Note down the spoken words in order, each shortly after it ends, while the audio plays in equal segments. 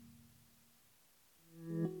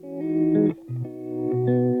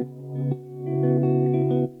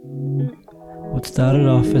started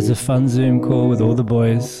off as a fun Zoom call with all the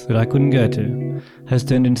boys that I couldn't go to has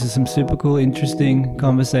turned into some super cool, interesting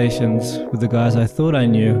conversations with the guys I thought I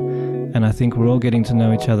knew, and I think we're all getting to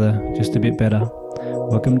know each other just a bit better.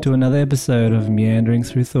 Welcome to another episode of Meandering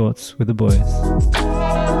Through Thoughts with the boys.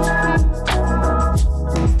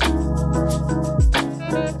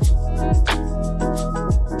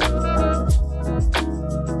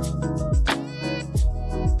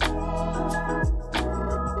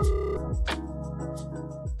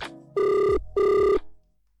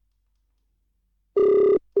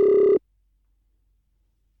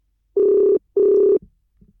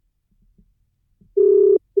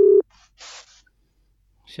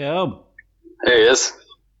 Shelb. There he is.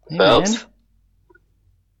 Hey, Felt. man.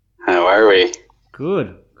 How are we?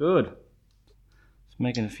 Good. Just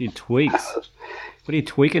making a few tweaks. What are you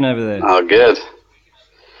tweaking over there? Oh, good.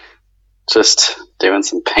 Just doing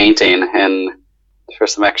some painting and for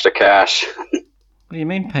some extra cash. What do you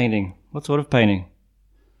mean painting? What sort of painting?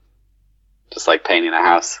 Just like painting a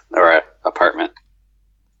house or an apartment.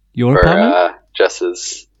 Your For apartment?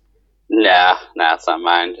 Jess's. Nah, it's not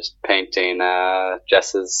mine. Just painting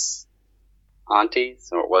Jess's auntie's,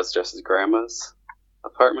 or it was Jess's grandma's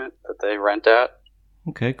apartment that they rent out.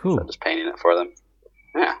 Okay, cool. So just painting it for them.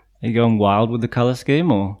 Yeah. Are you going wild with the colour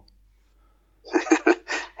scheme or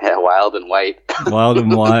Yeah, wild and white. wild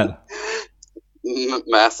and wild?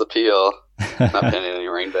 Mass appeal. Not painting any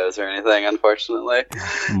rainbows or anything, unfortunately.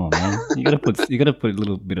 Come on, man. You gotta put a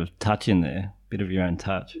little bit of touch in there, a bit of your own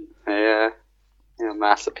touch. Yeah,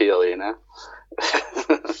 mass appeal, you know.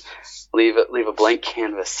 leave a blank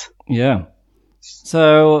canvas. Yeah.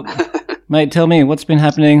 So, mate, tell me what's been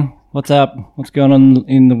happening. What's up? What's going on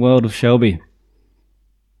in the world of Shelby?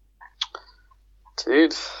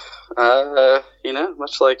 Dude,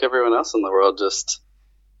 much like everyone else in the world, just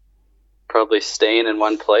probably staying in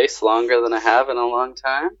one place longer than I have in a long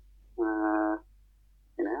time.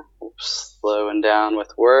 Slowing down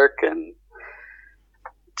with work and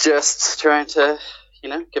just trying to,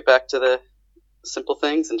 get back to the simple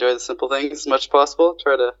things, enjoy the simple things as much as possible,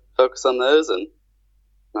 try to focus on those and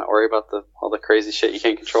not worry about all the crazy shit you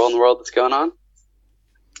can't control in the world that's going on.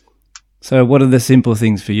 So, what are the simple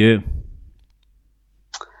things for you?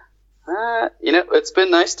 It's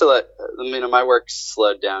been nice to my work's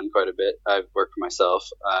slowed down quite a bit. I've worked for myself,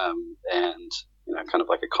 and, kind of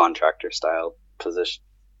like a contractor style position,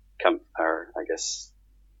 I'm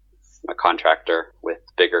a contractor with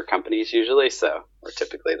bigger companies usually, so we're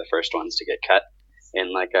typically the first ones to get cut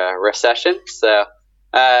in like a recession. So,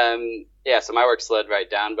 so my work slowed right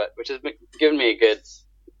down, but which has given me a good,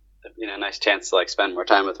 nice chance to like spend more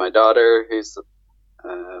time with my daughter, who's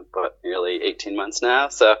nearly 18 months now.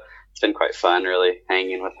 So it's been quite fun, really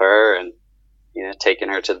hanging with her and taking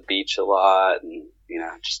her to the beach a lot and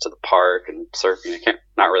just to the park and surfing.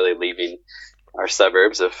 Not really leaving our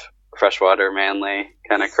suburbs of Freshwater, Manly,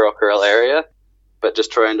 kind of Curl area, but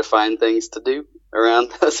just trying to find things to do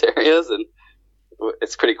around those areas. And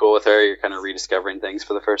it's pretty cool with her. You're kind of rediscovering things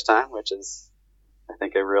for the first time, which is, I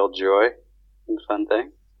think, a real joy and fun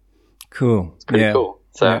thing. Cool. It's pretty cool.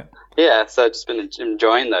 So, so I've just been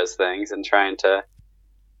enjoying those things and trying to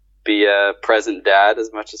be a present dad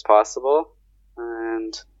as much as possible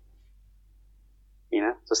and,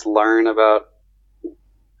 just learn about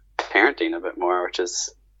parenting a bit more, which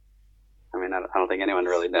is, I don't think anyone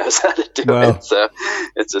really knows how to do it, so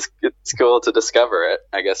it's cool to discover it,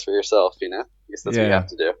 I guess, for yourself, I guess that's what you have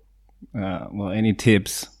to do. Any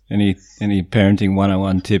tips, any parenting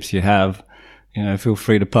 101 tips you have, feel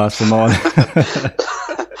free to pass them on.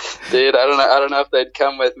 Dude, I don't know if they'd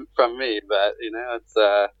come from me, but,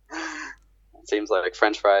 it seems like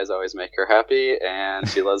French fries always make her happy, and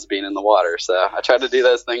she loves being in the water, so I try to do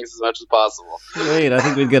those things as much as possible. Sweet, I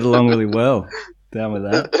think we'd get along really well. Down with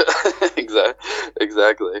that.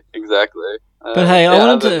 Exactly. But hey, I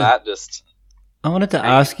wanted to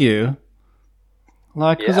ask you,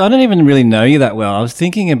 because I don't even really know you that well. I was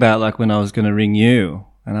thinking about when I was going to ring you,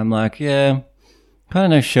 and I'm like, kind of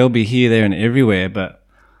know Shelby here, there, and everywhere, but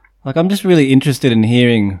I'm just really interested in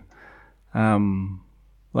hearing,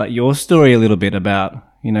 your story a little bit about,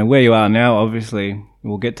 where you are now. Obviously,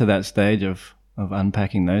 we'll get to that stage of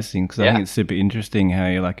unpacking those things, because I think it's super interesting how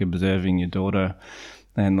you're observing your daughter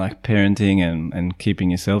and parenting and keeping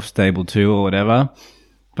yourself stable too or whatever.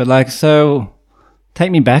 But so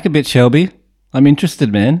take me back a bit, Shelby. I'm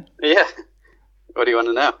interested, man. Yeah. What do you want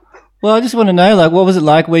to know? Well, I just want to know what was it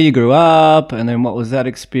like where you grew up, and then what was that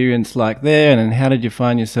experience like there, and then how did you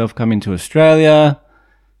find yourself coming to Australia?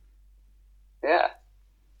 Yeah.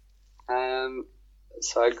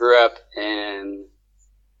 So I grew up in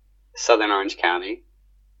Southern Orange County,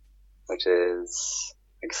 which is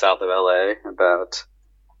like south of LA, about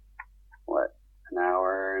an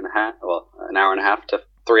hour and a half. Well, an hour and a half to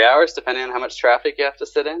 3 hours, depending on how much traffic you have to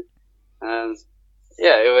sit in. It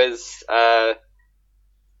was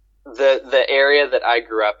the area that I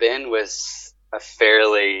grew up in was a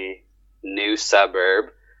fairly new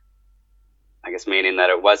suburb. I guess meaning that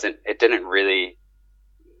it didn't really,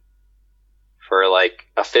 for like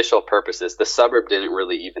official purposes, the suburb didn't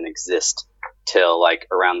really even exist till like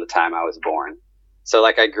around the time I was born. So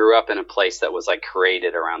like I grew up in a place that was like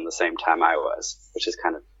created around the same time I was, which is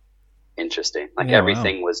kind of interesting. Like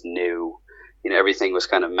everything was new, everything was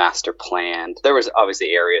kind of master planned. There was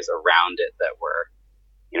obviously areas around it that were,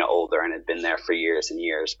 older and had been there for years and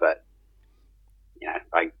years, but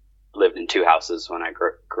I lived in 2 houses when I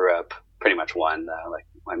grew up. Pretty much one, like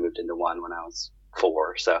I moved into one when I was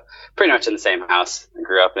 4, so pretty much in the same house I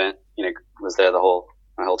grew up in. Was there my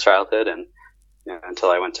whole childhood and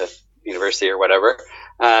until I went to university or whatever.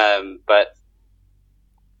 But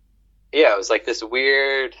yeah, it was like this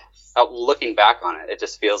weird. Looking back on it, it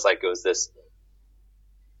just feels like it was this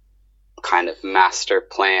kind of master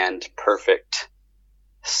planned, perfect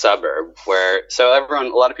suburb where a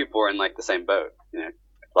lot of people were in like the same boat. A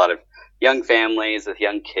lot of young families with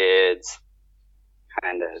young kids,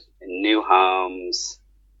 kind of in new homes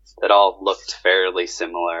that all looked fairly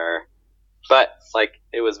similar, but like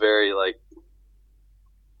it was very like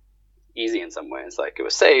easy in some ways. Like it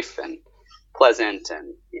was safe and pleasant,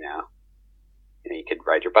 and you could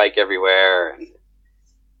ride your bike everywhere, and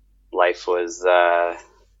life was not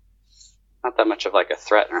that much of like a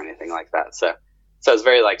threat or anything like that. So it was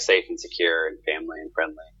very like safe and secure and family and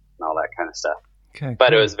friendly and all that kind of stuff. Okay, but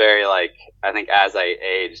cool. It was very like, I think as I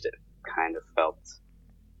aged, it kind of felt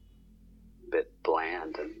a bit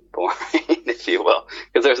bland and boring, if you will,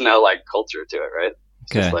 because there's no like culture to it, right?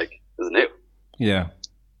 It's just like, it was new. Yeah.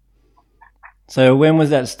 So when was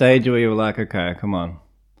that stage where you were like, okay, come on?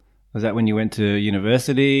 Was that when you went to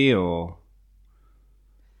university or?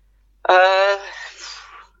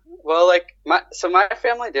 Well, like my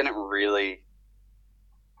family didn't really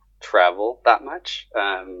travel that much.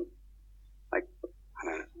 Like, I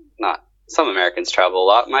don't know, not some Americans travel a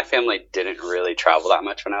lot. My family didn't really travel that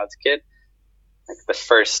much when I was a kid. Like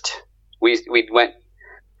we went,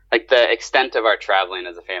 like the extent of our traveling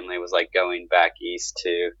as a family was like going back east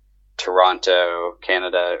to Toronto,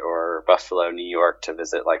 Canada, or Buffalo, New York to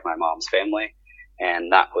visit like my mom's family.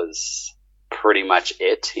 And that was pretty much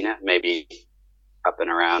it, maybe up and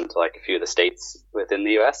around like a few of the states within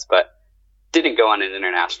the US, but didn't go on an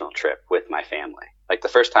international trip with my family. Like the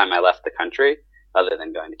first time I left the country, other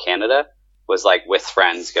than going to Canada, was like with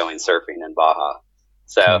friends going surfing in Baja.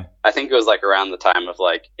 So I think it was like around the time of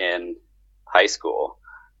like in high school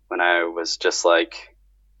when I was just like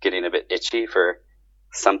getting a bit itchy for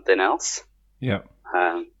something else. Yeah.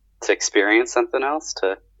 To experience something else,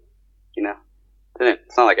 to,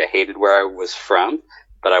 it's not like I hated where I was from,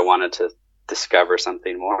 but I wanted to discover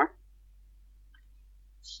something more.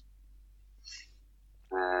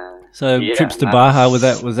 Trips to Baja, was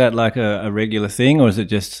that like a regular thing, or is it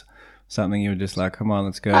just something you were just like, come on,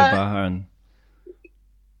 let's go to Baja? And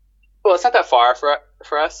well, it's not that far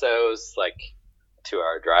for us, so it was like a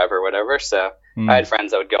 2-hour drive or whatever. So I had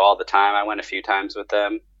friends that would go all the time. I went a few times with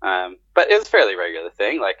them, but it was a fairly regular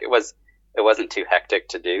thing. Like it wasn't too hectic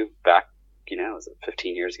to do back, was it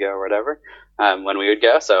 15 years ago or whatever, when we would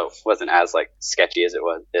go. So it wasn't as like sketchy as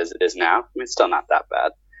it is now. I mean, it's still not that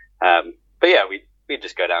bad. But yeah, we'd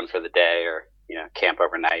just go down for the day, or camp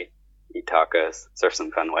overnight, eat tacos, surf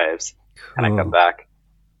some fun waves, and I come back.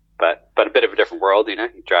 But a bit of a different world, you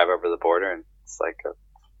drive over the border and it's like a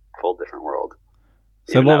full different world.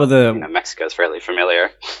 So what were the Mexico's fairly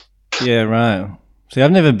familiar. Yeah, right. See,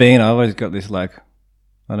 I've never been. I always got this like,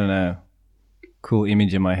 I don't know, cool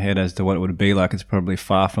image in my head as to what it would be like. It's probably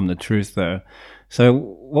far from the truth though. So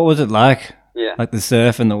what was it like? Yeah. Like the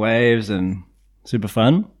surf and the waves and super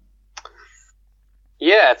fun?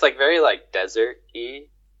 Yeah, it's like very like desert-y,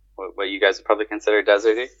 what you guys would probably consider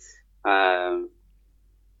desert-y.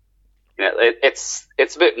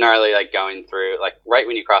 It's a bit gnarly, like going through, like right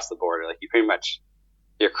when you cross the border, like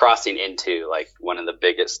you're crossing into like one of the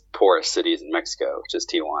biggest, poorest cities in Mexico, which is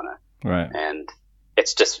Tijuana. Right. And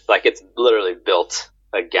it's just like, it's literally built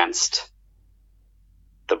against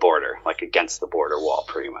the border, like against the border wall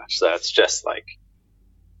pretty much. So it's just like,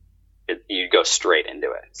 you go straight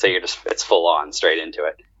into it. So it's full on straight into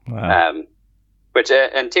it. Wow.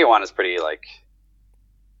 And Tijuana is pretty like,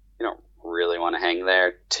 you don't really want to hang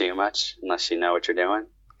there too much unless you know what you're doing.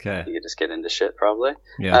 Okay. You could just get into shit probably.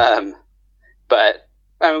 Yeah. But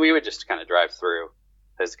I mean, we would just kind of drive through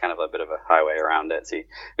there's kind of a bit of a highway around it. So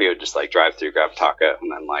we would just like drive through, grab a taco,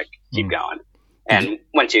 and then like keep going. And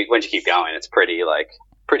once you keep going, it's pretty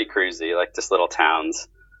cruisy, like just little towns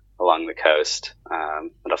along the coast,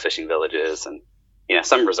 little fishing villages, and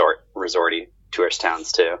some resorty tourist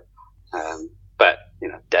towns too. But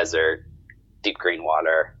desert, deep green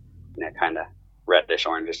water, kind of reddish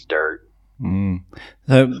orangish dirt.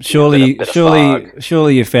 So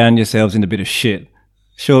surely you found yourselves in a bit of shit.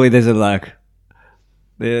 Surely there's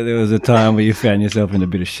there was a time where you found yourself in a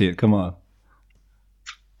bit of shit. Come on.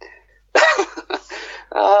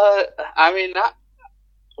 I mean,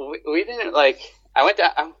 we didn't I went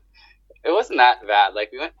down. It wasn't that bad.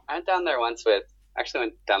 Like I went down there once with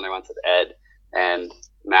Ed and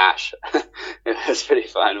Mash. It was pretty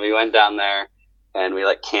fun. We went down there and we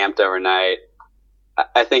camped overnight.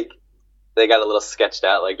 I think they got a little sketched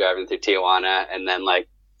out, driving through Tijuana, and then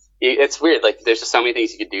it's weird. There's just so many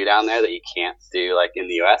things you could do down there that you can't do in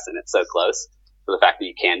the U.S. and it's so close. So the fact that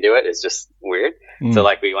you can do it is just weird. So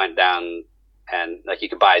we went down and you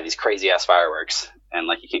could buy these crazy ass fireworks, and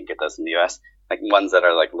you can't get those in the U.S. Ones that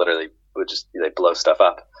are literally would just blow stuff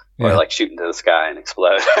up or shoot into the sky and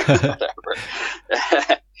explode. Whatever.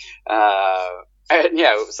 And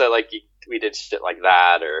so we did shit like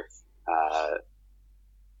that, or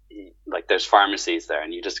there's pharmacies there,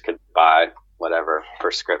 and you just could buy whatever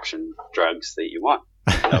prescription drugs that you want.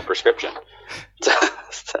 No prescription. So,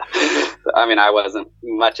 I mean, I wasn't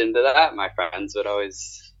much into that. My friends would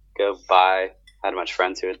always go buy. I had a bunch of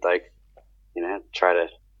friends who would try to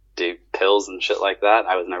do pills and shit like that.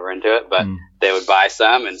 I was never into it, but they would buy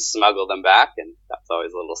some and smuggle them back, and that's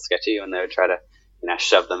always a little sketchy when they would try to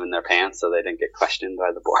shove them in their pants so they didn't get questioned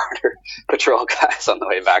by the border patrol guys on the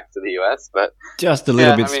way back to the U.S. But just a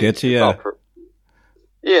little bit sketchy, yeah.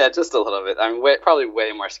 Yeah, just a little bit. I mean, probably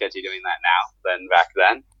way more sketchy doing that now than back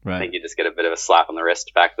then. Right. I think you just get a bit of a slap on the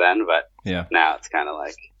wrist back then, but yeah, now it's kind of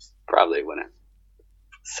probably wouldn't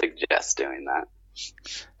suggest doing that.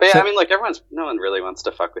 But yeah, I mean, no one really wants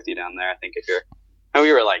to fuck with you down there. I think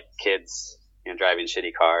we were kids, driving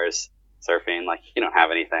shitty cars, surfing, you don't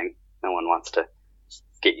have anything. No one wants to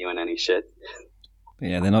get you in any shit.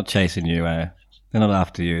 Yeah, they're not chasing you. They're not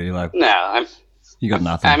after you. You're no, you got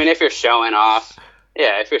nothing. I mean, if you're showing off,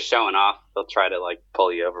 they'll try to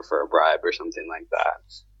pull you over for a bribe or something like that.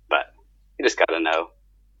 But you just got to know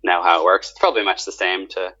how it works. It's probably much the same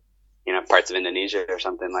to parts of Indonesia or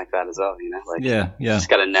something like that as well. Yeah. You just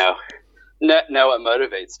got to know what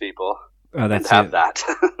motivates people. Oh, that's and have it. That.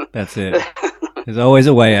 That's it. There's always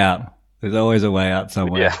a way out. There's always a way out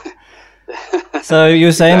somewhere. Yeah. So you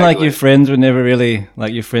were saying exactly. Your friends were never really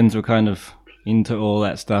your friends were kind of into all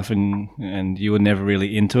that stuff, and you were never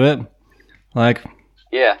really into it.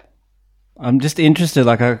 Yeah. I'm just interested.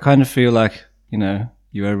 I kind of feel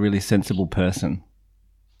you're a really sensible person.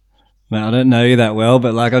 Now, I don't know you that well,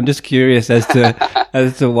 but I'm just curious as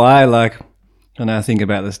to why. When I think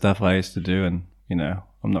about the stuff I used to do, and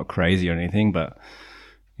I'm not crazy or anything, but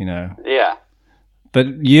Yeah.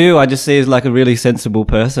 But you, I just see as a really sensible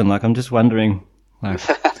person. I'm just wondering,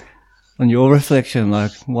 on your reflection,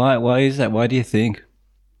 why is that? Why do you think?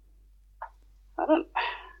 I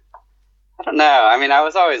don't know. I mean, I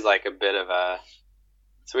was always a bit of a.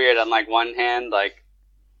 It's weird. On one hand,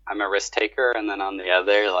 I'm a risk taker, and then on the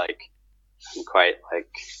other, I'm quite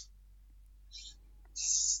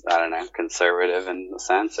I don't know, conservative in a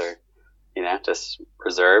sense, or just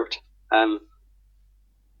reserved.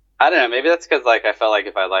 I don't know. Maybe that's because I felt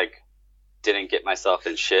if I didn't get myself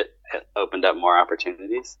in shit, it opened up more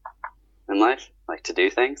opportunities in life, to do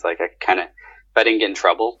things. I kind of, if I didn't get in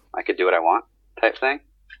trouble, I could do what I want, type thing.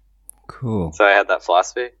 Cool. So I had that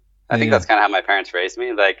philosophy. I think that's kind of how my parents raised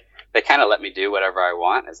me. They kind of let me do whatever I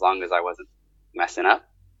want as long as I wasn't messing up.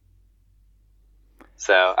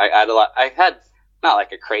 So I had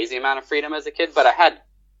not a crazy amount of freedom as a kid, but I had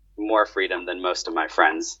more freedom than most of my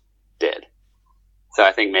friends did. So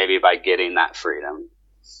I think maybe by getting that freedom,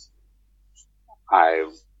 I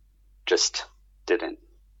just didn't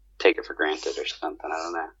take it for granted or something. I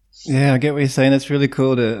don't know. Yeah, I get what you're saying. It's really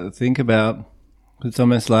cool to think about. It's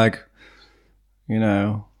almost I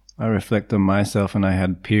reflect on myself, and I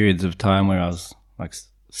had periods of time where I was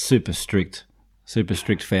super strict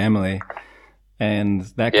family, and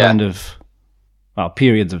that kind of,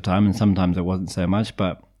 periods of time, and sometimes it wasn't so much,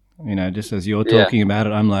 but just as you're talking about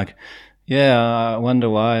it, I'm I wonder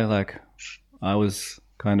why I was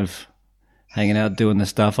kind of hanging out doing the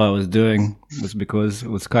stuff I was doing was because it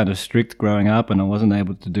was kind of strict growing up, and I wasn't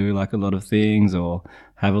able to do a lot of things or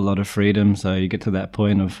have a lot of freedom. So you get to that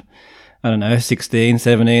point of, I don't know, 16,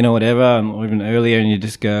 17 or whatever, or even earlier, and you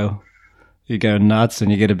you go nuts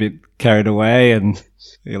and you get a bit carried away and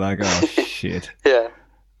you're like, oh shit. Yeah.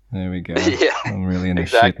 There we go. Yeah. I'm really in the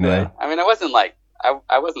exactly. shit now. I mean, I wasn't like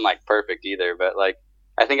perfect either, but like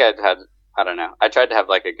I think I don't know. I tried to have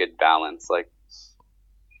like a good balance. Like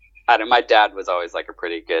my dad was always like a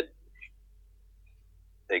pretty good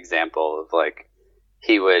example of like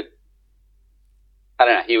he would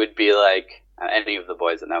be like, any of the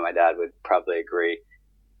boys that know my dad would probably agree.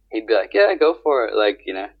 He'd be like, yeah, go for it. Like,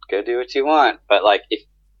 go do what you want. But like,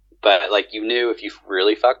 you knew if you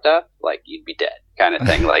really fucked up, like you'd be dead kind of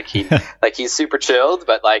thing. Like he's super chilled,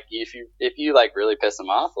 but like if you like really piss him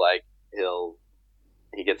off, like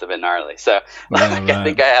he gets a bit gnarly. So right. I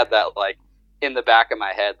think I had that like in the back of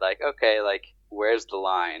my head, like, okay, like where's the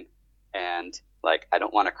line? And like, I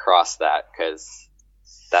don't want to cross that because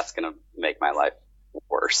that's going to make my life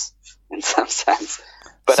worse in some sense.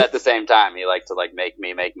 But at the same time, he liked to like make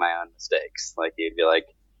me make my own mistakes. Like he'd be like,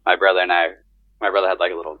 my brother had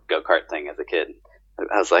like a little go-kart thing as a kid.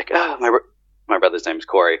 I was like, oh, my brother's name is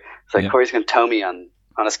Corey. It's like, Corey's going to tow me on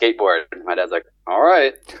a skateboard. And my dad's like, all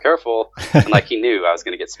right, careful. And like, he knew I was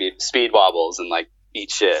going to get speed wobbles and like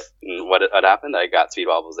eat shit. And what happened? I got speed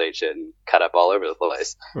wobbles, ate shit, and cut up all over the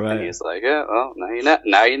place. Right. And he's like, yeah, well,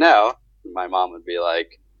 now you know. And my mom would be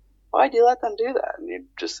like, why'd you let them do that? And you'd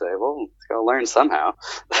just say, well, it's got to learn somehow.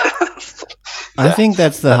 I think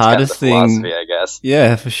that's the hardest thing. Philosophy, I guess.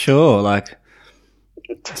 Yeah, for sure. Like,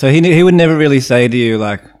 so he would never really say to you,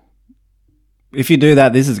 like, if you do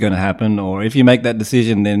that, this is going to happen. Or if you make that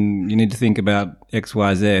decision, then you need to think about X,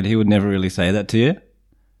 Y, Z. He would never really say that to you?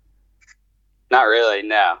 Not really,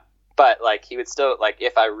 no. But, like, he would still, like,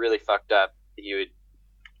 if I really fucked up, he would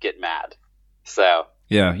get mad. So.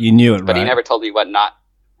 Yeah, you knew it, right? But he never told me what not.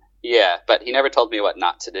 Yeah, but he never told me what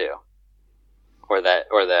not to do, or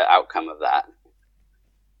the outcome of that.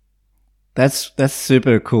 That's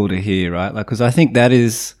super cool to hear, right? Like, because I think that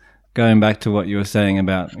is going back to what you were saying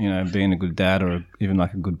about being a good dad or even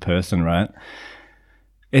like a good person, right?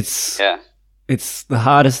 It's the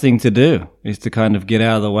hardest thing to do is to kind of get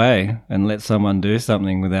out of the way and let someone do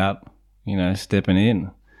something without stepping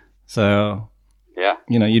in. So yeah,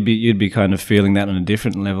 you'd be kind of feeling that on a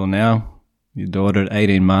different level now. Your daughter at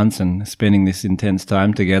 18 months and spending this intense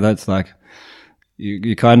time together, it's like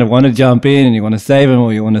you kind of want to jump in and you want to save them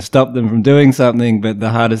or you want to stop them from doing something, but the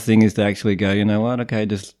hardest thing is to actually go, you know what, okay,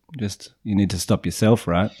 just you need to stop yourself,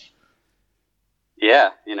 right? Yeah,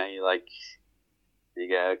 you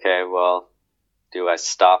go, okay, well, do I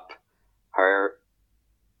stop her?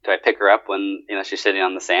 Do I pick her up when she's sitting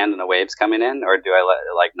on the sand and the wave's coming in, or do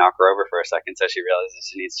I knock her over for a second so she realizes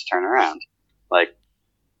she needs to turn around? Like,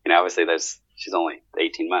 obviously she's only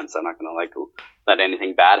 18 months. I'm not going to let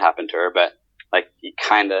anything bad happen to her, but you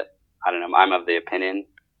kind of, I don't know, I'm of the opinion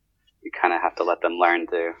you kind of have to let them learn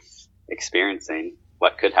through experiencing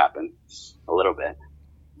what could happen a little bit.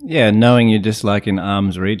 Yeah. Knowing you're just like in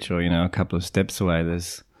arm's reach or, a couple of steps away,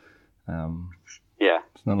 there's,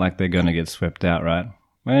 it's not like they're going to get swept out, right?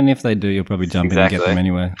 And if they do, you'll probably jump in and get them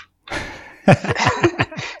anyway.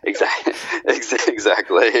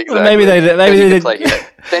 Exactly. Well, maybe they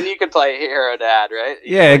then you could play hero dad, right?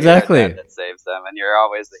 Exactly. That saves them, and you're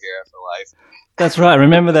always the hero for life. That's right.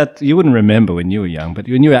 Remember that you wouldn't remember when you were young, but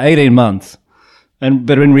when you were 18 months,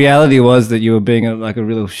 but in reality was that you were being a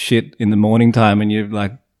real shit in the morning time, and you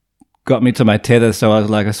got me to my tether, so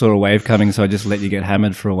I saw a wave coming, so I just let you get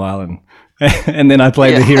hammered for a while, and and then I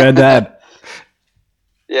played the hero dad.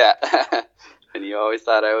 Yeah, and you always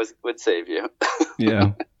thought I would save you.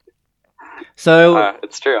 Yeah. So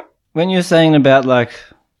it's true. When you're saying about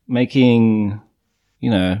making,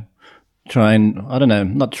 trying, I don't know,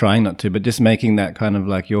 not trying not to, but just making that kind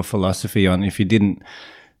of your philosophy on if you didn't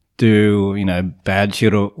do, bad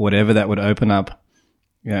shit or whatever, that would open up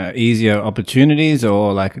easier opportunities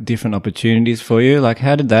or different opportunities for you.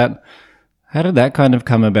 How did that kind of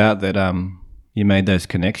come about that you made those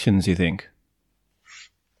connections, you think?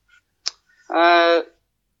 Well,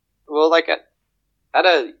 at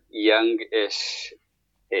a youngish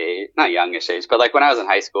age, not youngish age, but when I was in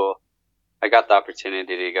high school, I got the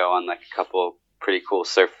opportunity to go on a couple pretty cool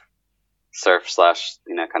surf / kind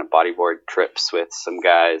of bodyboard trips with some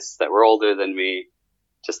guys that were older than me,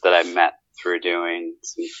 just that I met through doing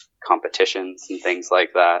some competitions and things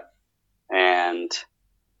like that. And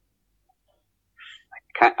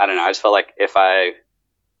I don't know, I just felt like if I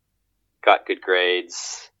got good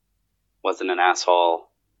grades, wasn't an asshole,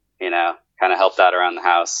 kind of helped out around the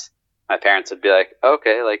house, my parents would be like,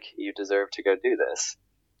 okay, you deserve to go do this.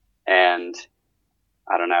 And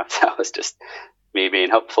I don't know if that was just me being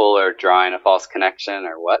hopeful or drawing a false connection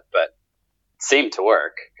or what, but it seemed to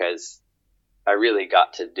work because I really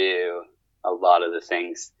got to do a lot of the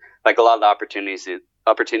things, like a lot of the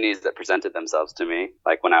opportunities that presented themselves to me,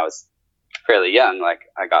 like when I was fairly young, like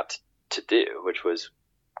I got to do, which was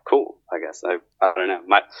cool. I guess I don't know.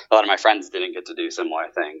 A lot of my friends didn't get to do similar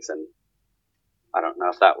things, and I don't know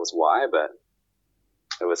if that was why, but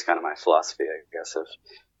it was kind of my philosophy, I guess, of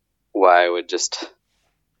why I would just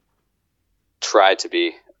try to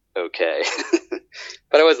be okay.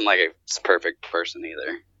 But I wasn't like a perfect person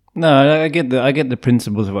either. No, I get the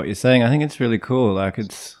principles of what you're saying. I think it's really cool. Like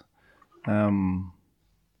it's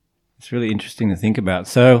really interesting to think about.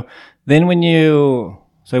 So then when you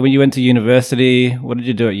went to university, what did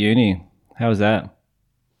you do at uni? How was that?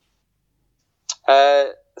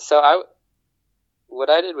 What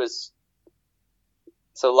I did was,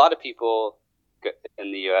 so a lot of people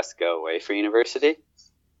in the US go away for university.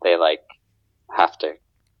 They like have to,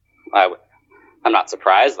 I'm not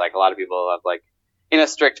surprised. Like a lot of people have like,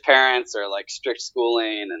 strict parents or like strict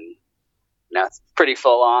schooling, and it's pretty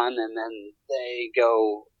full on. And then they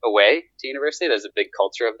go away to university. There's a big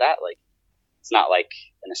culture of that. Like it's not like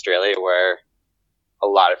in Australia where a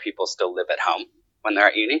lot of people still live at home when they're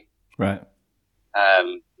at uni. Right.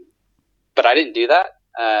 But I didn't do that.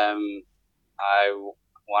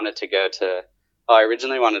 I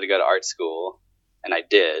originally wanted to go to art school, and I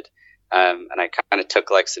did. And I kind of took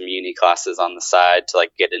like some uni classes on the side to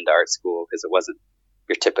like get into art school, because it wasn't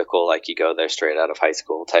your typical like you go there straight out of high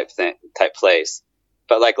school type place.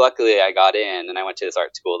 But like luckily I got in, and I went to this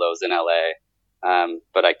art school that was in LA.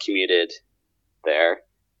 But I commuted there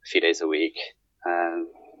a few days a week,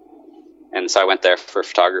 and so I went there for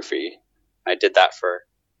photography. I did that for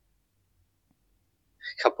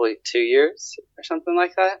 2 years or something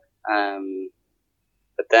like that.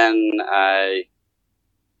 But then I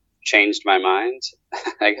changed my mind,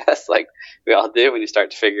 I guess, like we all do when you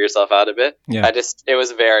start to figure yourself out a bit. Yeah. It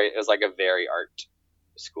was like a very art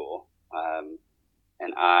school.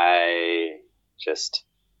 And I just,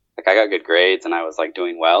 like, I got good grades and I was like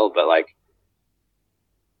doing well, but like,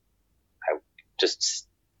 I just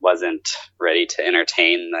wasn't ready to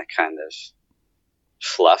entertain the kind of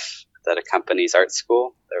fluff that accompanies art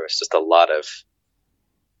school. There was just a lot of,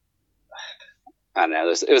 I don't know,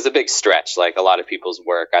 it was a big stretch. Like a lot of people's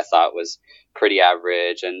work I thought was pretty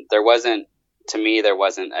average, and there wasn't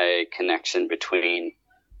a connection between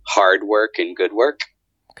hard work and good work.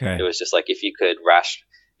 Okay. It was just like if you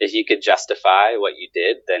could justify what you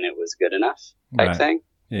did, then it was good enough type thing.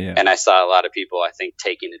 Yeah. And I saw a lot of people, I think,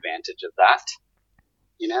 taking advantage of that.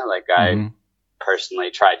 Like I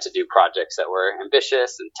personally tried to do projects that were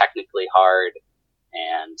ambitious and technically hard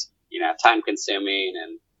and, time consuming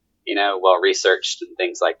and, well researched and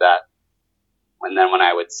things like that. And then when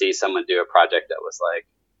I would see someone do a project that was like,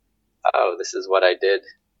 oh, this is what I did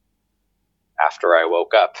after I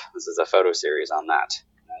woke up. This is a photo series on that.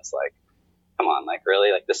 And I was like, come on, like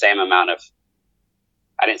really? Like the same amount of,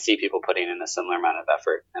 I didn't see people putting in a similar amount of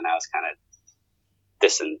effort, and I was kind of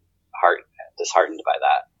disheartened by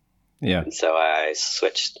that. Yeah. And so I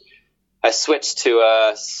switched to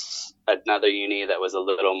another uni that was a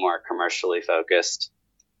little more commercially focused,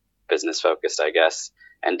 business focused, I guess,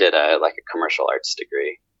 and did a commercial arts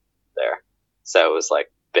degree there. So it was like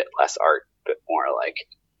a bit less art, but more like,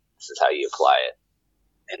 this is how you apply it.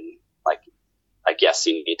 And like yes,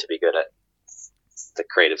 you need to be good at the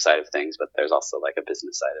creative side of things, but there's also like a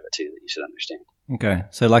business side of it too that you should understand. Okay.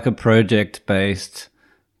 So like a project-based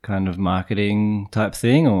kind of marketing type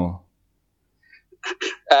thing, or?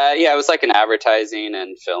 Yeah, it was like an advertising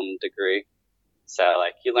and film degree. So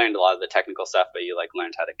like you learned a lot of the technical stuff, but you like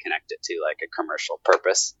learned how to connect it to like a commercial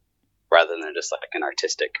purpose rather than just like an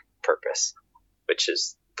artistic purpose, which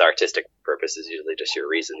is the artistic purpose is usually just your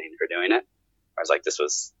reasoning for doing it. Whereas like this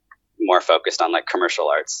was more focused on like commercial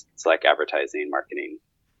arts. It's like advertising, marketing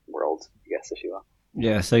world, I guess, if you will.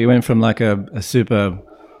 Yeah. So you went from like a super,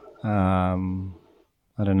 I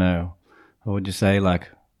don't know, what would you say, like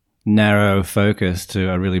narrow focus to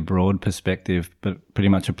a really broad perspective, but pretty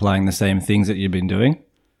much applying the same things that you've been doing.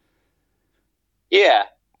 Yeah,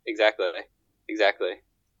 exactly.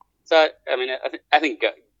 So, I mean, I think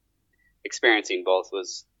experiencing both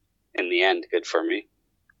was in the end good for me,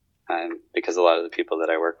 because a lot of the people that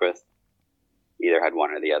I work with either had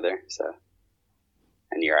one or the other. So,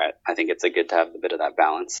 and I think it's good to have a bit of that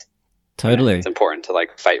balance. Totally. It's important to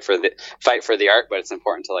like fight for the art, but it's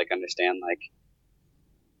important to like understand like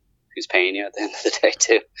who's paying you at the end of the day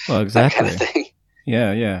too. Well, exactly. That kind of thing.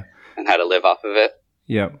 Yeah. And how to live off of it.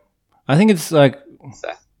 Yeah. I think it's like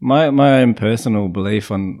my own personal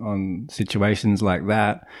belief on situations like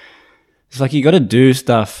that. It's like you got to do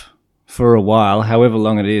stuff for a while, however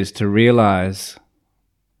long it is, to realize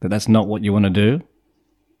that that's not what you want to do.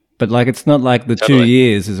 But like, it's not like the Totally. 2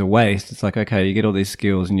 years is a waste. It's like, okay, you get all these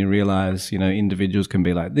skills and you realize, individuals can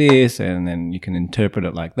be like this, and then you can interpret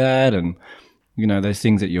it like that. And, those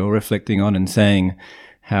things that you're reflecting on and saying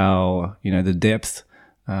how, the depth,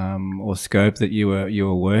 or scope that you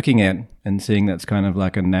were working at, and seeing that's kind of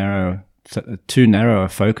like too narrow a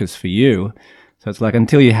focus for you. So it's like,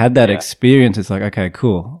 until you had that experience, it's like, okay,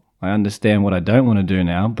 cool. I understand what I don't want to do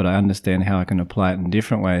now, but I understand how I can apply it in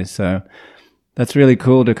different ways. So that's really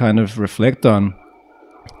cool to kind of reflect on.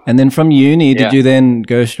 And then from uni, did you then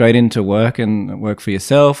go straight into work and work for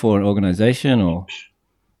yourself or an organization, or?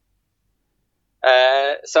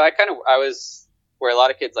 So I was where a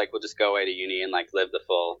lot of kids like will just go away to uni and like live the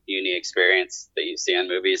full uni experience that you see on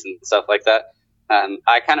movies and stuff like that.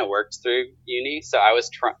 I kind of worked through uni, so I was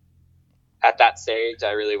at that stage.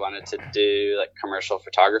 I really wanted to do like commercial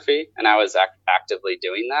photography, and I was actively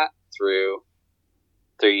doing that through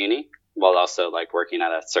uni, while also like working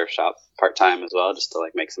at a surf shop part-time as well, just to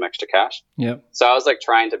like make some extra cash. Yep. So I was like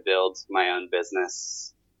trying to build my own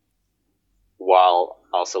business while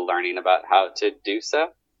also learning about how to do so.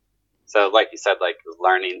 So like you said, like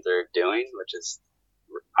learning through doing, which is,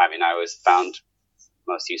 I always found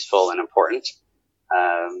most useful and important.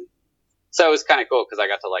 So it was kind of cool because I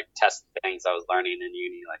got to like test things I was learning in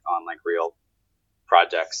uni, like on like real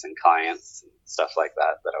projects and clients and stuff like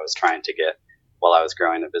that I was trying to get while I was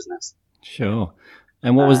growing a business. Sure.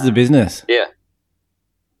 And what was the business? Yeah.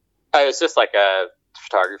 It was just like a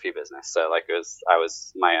photography business. So like I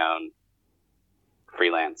was my own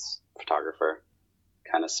freelance photographer,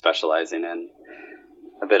 kind of specializing in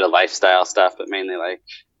a bit of lifestyle stuff, but mainly like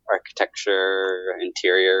architecture,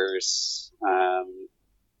 interiors,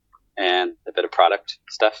 and a bit of product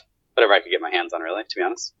stuff. Whatever I could get my hands on, really, to be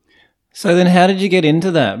honest. So then how did you get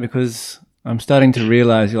into that? Because I'm starting to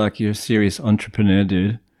realize you're a serious entrepreneur,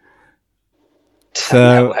 dude.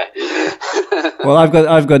 So, well,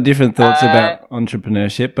 I've got different thoughts about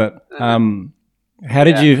entrepreneurship, but how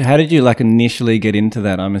did you like initially get into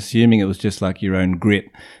that? I'm assuming it was just like your own grit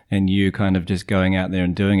and you kind of just going out there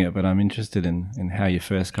and doing it, but I'm interested in how you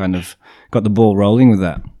first kind of got the ball rolling with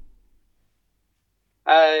that.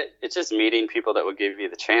 It's just meeting people that would give you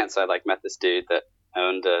the chance. I like met this dude that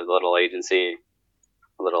owned a little agency,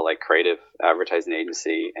 a little like creative advertising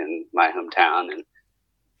agency in my hometown, and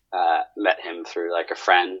met him through like a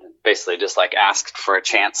friend. Basically, just like asked for a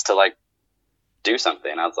chance to like do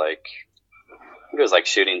something. I was like, I think it was like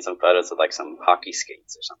shooting some photos of like some hockey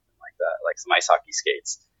skates or something like that, like some ice hockey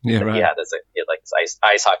skates. Yeah, right. He had like this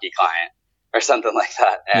ice hockey client or something like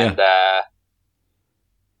that, and I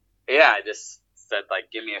just said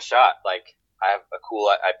like, give me a shot. Like I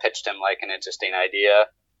pitched him like an interesting idea,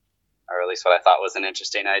 or at least what I thought was an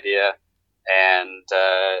interesting idea, and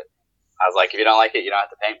I was like, if you don't like it, you don't have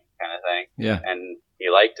to pay me, kind of thing. Yeah. And he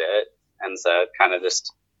liked it, and so it kind of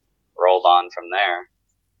just rolled on from there.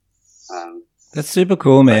 That's super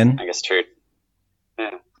cool, man. I guess true.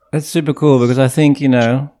 Yeah. That's super cool because I think,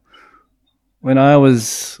 when I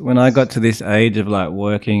got to this age of like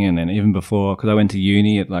working, and then even before, because I went to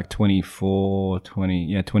uni at like 24.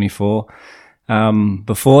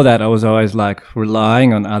 Before that, I was always like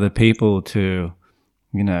relying on other people to,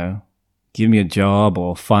 give me a job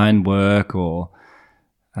or find work, or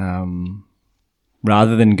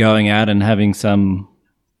rather than going out and having some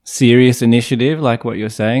serious initiative like what you're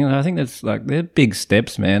saying. And I think that's like, they're big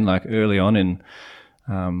steps, man, like early on in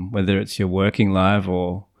whether it's your working life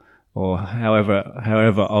or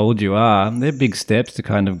however old you are, they're big steps to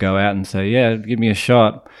kind of go out and say, yeah, give me a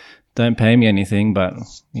shot. Don't pay me anything, but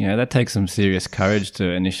that takes some serious courage to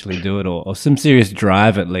initially do it, or some serious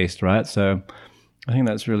drive at least, right? So I think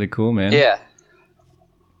that's really cool, man. Yeah.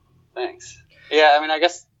 Thanks. Yeah, I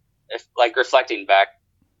guess if like reflecting back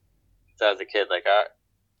to as a kid, like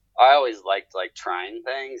I always liked like trying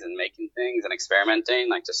things and making things and experimenting,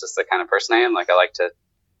 like just the kind of person I am. Like I like to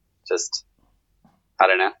just, I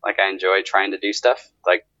don't know, like I enjoy trying to do stuff,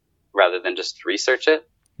 like rather than just research it.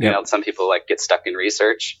 Yep. Some people like get stuck in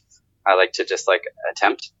research. I like to just like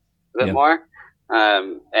attempt a bit more.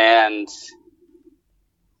 And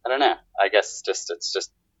I don't know, I guess it's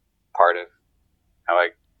just part of how I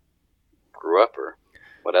grew up or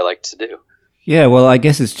what I like to do. Yeah, well, I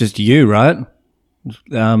guess it's just you, right?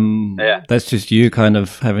 Yeah. That's just you kind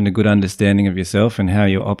of having a good understanding of yourself and how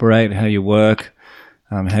you operate, how you work,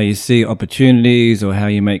 how you see opportunities or how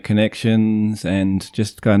you make connections, and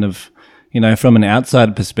just kind of, from an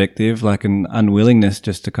outside perspective, like an unwillingness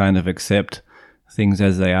just to kind of accept things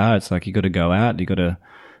as they are. It's like you got to go out, you got to,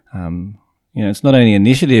 it's not only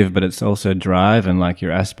initiative, but it's also drive and like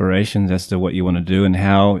your aspirations as to what you want to do and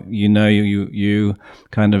how you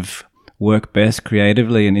kind of work best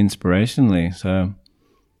creatively and inspirationally. So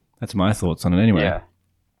that's my thoughts on it anyway. Yeah.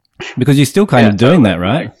 Because you're still kind of doing that,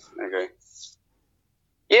 right? I agree.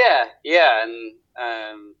 Yeah. And,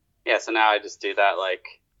 so now I just do that, like,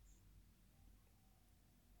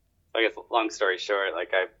 I guess long story short, like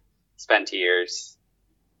I spent years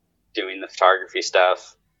doing the photography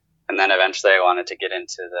stuff, and then eventually I wanted to get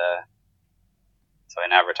into so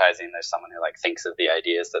in advertising, there's someone who like thinks of the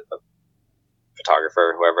ideas that the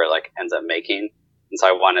photographer, whoever, like ends up making. And so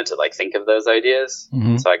I wanted to like think of those ideas.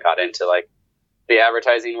 Mm-hmm. So I got into like the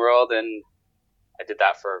advertising world, and I did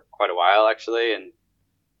that for quite a while actually. And,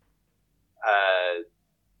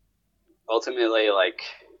 ultimately like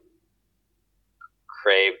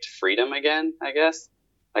craved freedom again, I guess.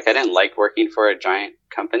 Like I didn't like working for a giant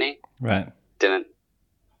company. Right. Didn't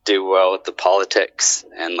do well with the politics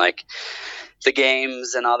and like the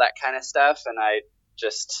games and all that kind of stuff. And I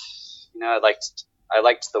just, I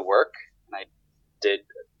liked the work, and I did,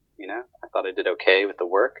 I thought I did okay with the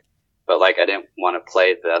work, but like I didn't want to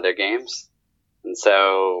play the other games. And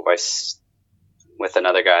so with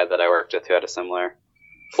another guy that I worked with who had a similar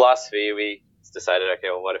philosophy, we decided, okay,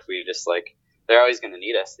 well, what if we just like, they're always going to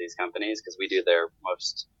need us, these companies, because we do the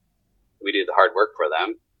hard work for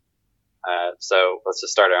them. So let's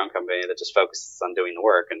just start our own company that just focuses on doing the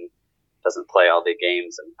work and doesn't play all the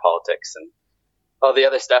games and politics and all the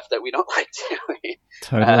other stuff that we don't like doing.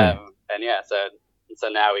 Totally. So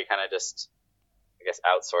now we kind of just, I guess,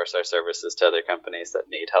 outsource our services to other companies that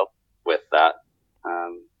need help with that.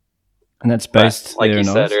 And that's based like there you in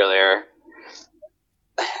said Oz? earlier.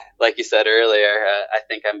 Like you said earlier, I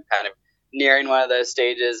think I'm kind of nearing one of those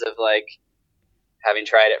stages of like having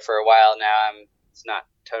tried it for a while now. It's not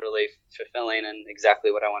totally fulfilling and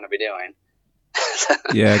exactly what I want to be doing.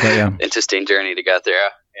 Yeah, I got you. Interesting journey to go through,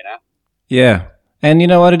 Yeah. And you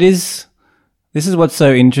know what it is? This is what's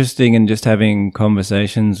so interesting in just having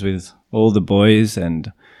conversations with all the boys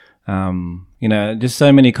and, just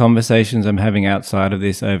so many conversations I'm having outside of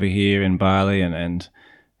this over here in Bali and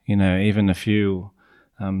even a few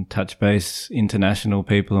touch base international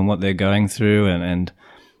people and what they're going through. And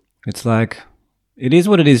it's like, it is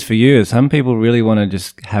what it is for you. Some people really want to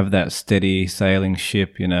just have that steady sailing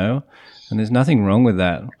ship, and there's nothing wrong with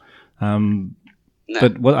that. No.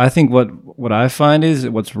 But what I find is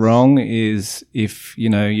what's wrong is if,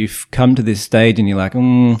 you've come to this stage and you're like,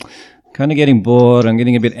 kind of getting bored, I'm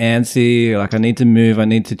getting a bit antsy, like I need to move, I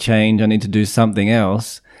need to change, I need to do something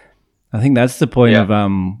else. I think that's the point of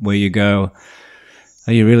where you go,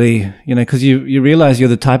 are you really, because you realize you're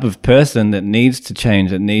the type of person that needs to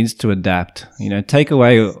change, that needs to adapt. Take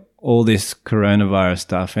away all this coronavirus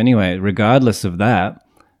stuff anyway, regardless of that.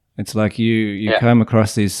 It's like you come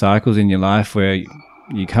across these cycles in your life where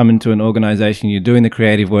you come into an organization, you're doing the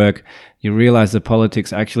creative work, you realize the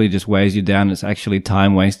politics actually just weighs you down. It's actually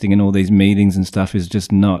time wasting, and all these meetings and stuff is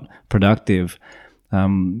just not productive.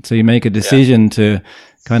 So you make a decision to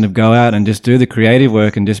kind of go out and just do the creative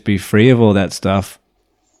work and just be free of all that stuff.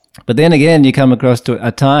 But then again, you come across to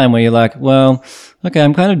a time where you're like, well, okay,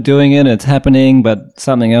 I'm kind of doing it, it's happening, but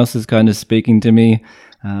something else is kind of speaking to me.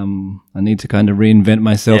 I need to kind of reinvent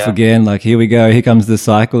myself again. Like, here we go. Here comes the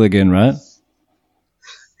cycle again, right?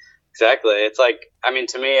 Exactly. It's like,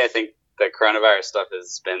 to me, I think the coronavirus stuff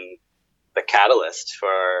has been the catalyst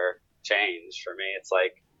for change for me. It's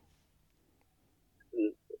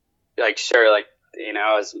sure, I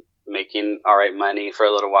was making all right money for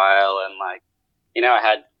a little while, and I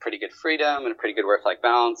had pretty good freedom and pretty good work-life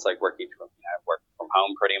balance, like working from, I work from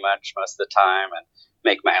home pretty much most of the time and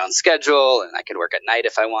make my own schedule, and I could work at night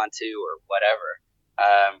if I want to or whatever.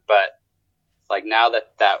 But now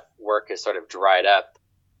that work is sort of dried up,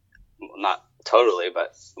 not totally,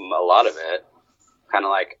 but a lot of it, kind of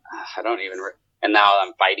like, I don't even, and now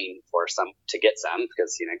I'm fighting for some to get some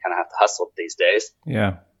because, kind of have to hustle these days.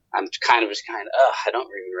 Yeah. I'm kind of I don't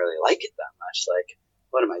even really like it that much. Like,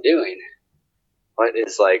 what am I doing? What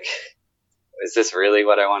is is this really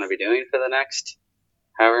what I want to be doing for the next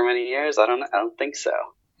however many years? I don't think so.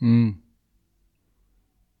 So,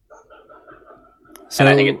 and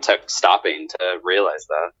I think it took stopping to realize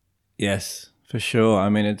that. Yes, for sure.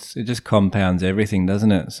 It just compounds everything,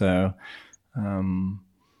 doesn't it? So,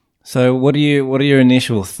 what are your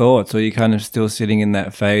initial thoughts? Or are you kind of still sitting in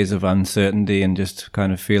that phase of uncertainty and just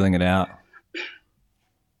kind of feeling it out?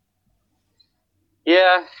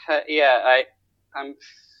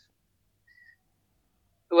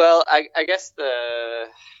 I guess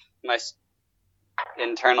my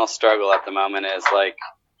internal struggle at the moment is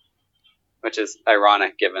which is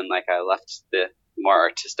ironic given I left the more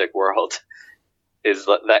artistic world, is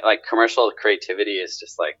that commercial creativity is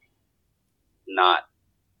just not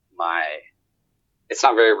it's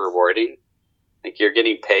not very rewarding. Like you're kind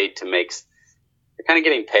of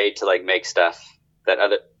getting paid to like make stuff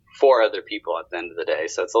for other people at the end of the day.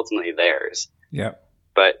 So it's ultimately theirs. Yeah.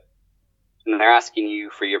 But they're asking you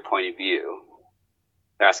for your point of view.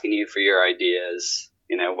 They're asking you for your ideas.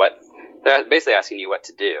 They're basically asking you what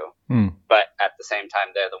to do. But at the same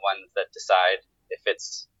time, they're the ones that decide if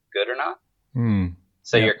it's good or not.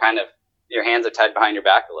 So you're kind of, your hands are tied behind your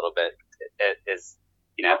back a little bit. It is,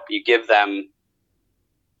 you give them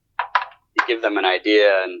an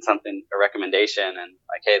idea and a recommendation, and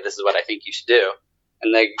like, hey, this is what I think you should do.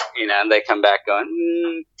 And they come back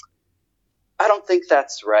going, I don't think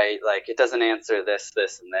that's right. Like, it doesn't answer this,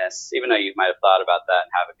 this, and this, even though you might have thought about that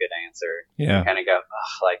and have a good answer. Yeah. You kind of go,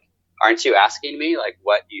 like, aren't you asking me like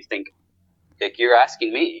what you think? Like, you're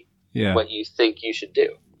asking me what you think you should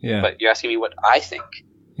do. Yeah. But you're asking me what I think.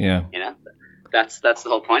 Yeah. That's the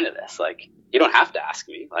whole point of this. Like, you don't have to ask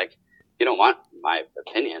me. Like, you don't want my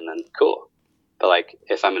opinion, then cool. But like,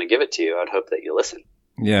 if I'm going to give it to you, I'd hope that you listen.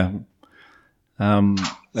 Yeah.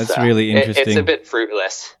 That's really interesting. It's a bit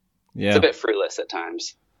fruitless. Yeah. It's a bit fruitless at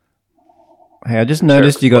times. Hey, I just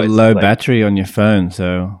noticed you got low battery on your phone,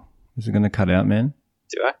 so is it going to cut out, man?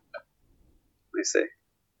 Do I? Let me see.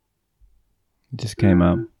 It just came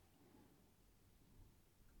up.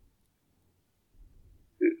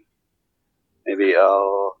 Maybe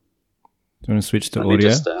I'll... Do you want to switch to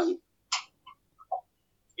audio?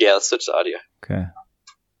 Yeah, let's switch to audio. Okay.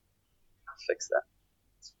 Fix that.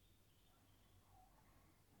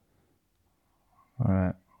 All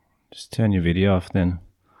right. Just turn your video off then.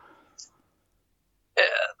 Yeah,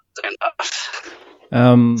 turn it off.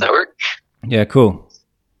 Does that work? Yeah, cool.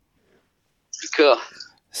 Cool.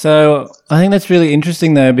 So I think that's really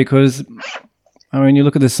interesting though, because I mean, you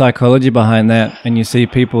look at the psychology behind that and you see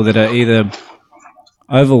people that are either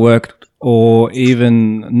overworked or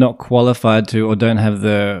even not qualified to, or don't have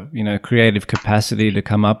the, creative capacity to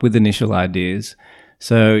come up with initial ideas.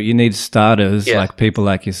 So you need starters, like people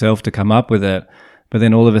like yourself, to come up with it. But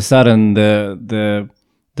then all of a sudden the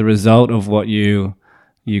result of what you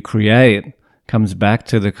create comes back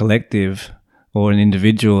to the collective or an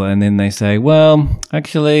individual, and then they say, well,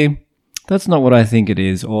 actually, that's not what I think it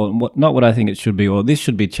is, or not what I think it should be, or this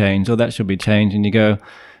should be changed, or that should be changed. And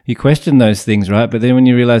you question those things, right? But then when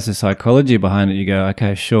you realize the psychology behind it, you go,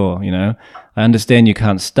 okay, sure, I understand you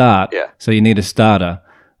can't start, so you need a starter.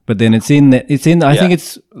 But then I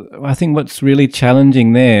think what's really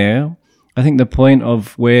challenging there, I think the point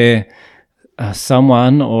of where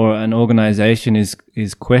someone or an organization is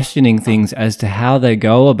questioning things as to how they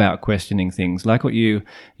go about questioning things, like what you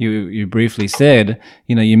briefly said.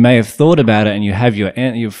 You may have thought about it and you have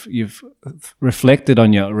you've reflected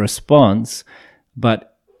on your response, but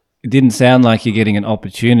it didn't sound like you're getting an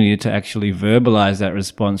opportunity to actually verbalize that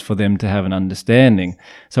response for them to have an understanding.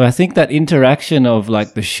 So I think that interaction of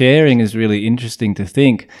like the sharing is really interesting to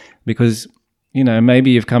think, because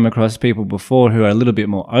maybe you've come across people before who are a little bit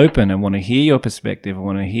more open and want to hear your perspective, and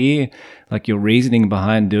want to hear like your reasoning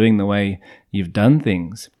behind doing the way you've done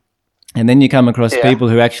things. And then you come across people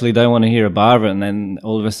who actually don't want to hear a bar of it, and then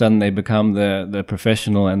all of a sudden they become the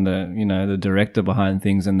professional and the director behind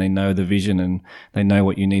things, and they know the vision and they know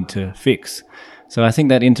what you need to fix. So I think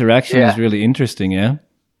that interaction is really interesting, yeah?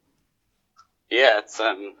 Yeah, it's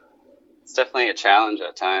definitely a challenge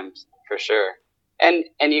at times, for sure. And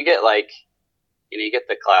you get like, you get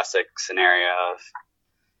the classic scenario of,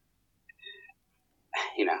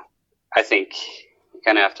 I think you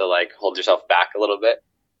kind of have to like hold yourself back a little bit,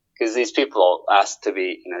 because these people ask to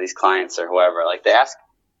be, these clients or whoever, like they ask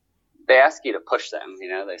you to push them,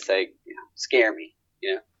 they say, scare me,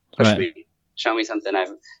 push me, show me something I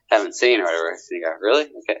haven't seen or whatever. And you go, really?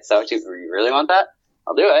 Okay. So you really want that?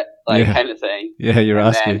 I'll do it. Like kind of thing. Yeah. You're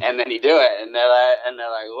asking. And then you do it and they're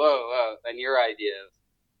like, whoa. And your idea of,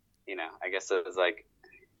 I guess it was like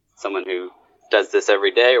someone who does this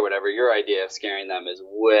every day or whatever, your idea of scaring them is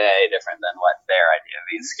way different than what their idea of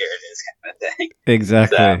being scared is, kind of thing.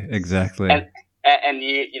 Exactly. And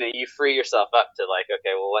you free yourself up to like,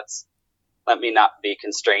 okay, well, let me not be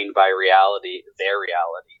constrained by their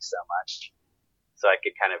reality so much. So I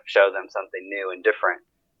could kind of show them something new and different.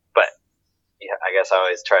 But I guess I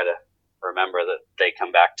always try to remember that they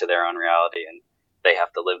come back to their own reality and they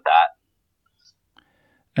have to live that.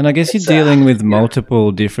 And I guess you're dealing with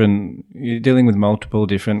multiple different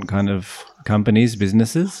kind of companies,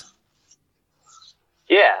 businesses.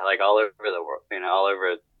 Yeah, like all over the world, all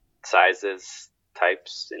over sizes,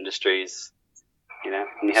 types, industries, and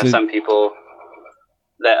you have some people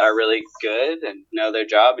that are really good and know their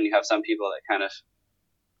job, and you have some people that kind of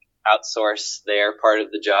outsource their part of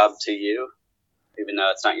the job to you. even though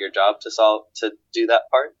it's not your job to do that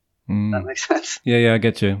part. That makes sense. Yeah, I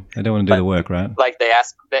get you. They don't want to do the work, right? Like they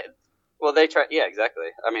try. Yeah, exactly.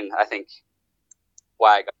 I mean, I think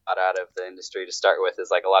why I got out of the industry to start with is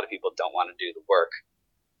like a lot of people don't want to do the work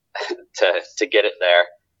to get it there.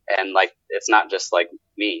 And like, it's not just like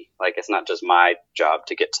me, like, it's not just my job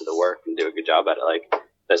to get to the work and do a good job at it. Like,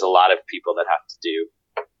 there's a lot of people that have to do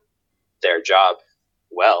their job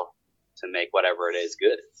well to make whatever it is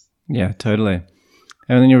good. Yeah, totally.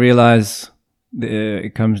 And then you realize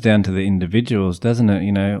it comes down to the individuals, doesn't it?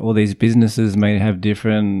 You know, all these businesses may have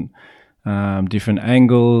different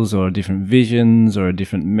angles or different visions or a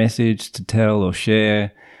different message to tell or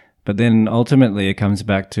share. But then ultimately it comes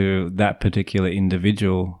back to that particular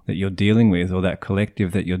individual that you're dealing with or that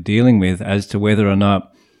collective that you're dealing with as to whether or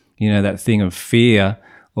not, you know, that thing of fear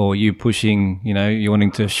or you pushing, you know, you're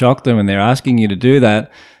wanting to shock them and they're asking you to do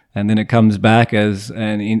that. And then it comes back as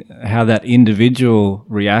how that individual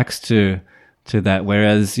reacts to that.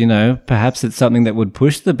 Whereas, you know, perhaps it's something that would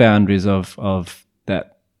push the boundaries of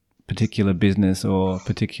that particular business or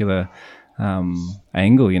particular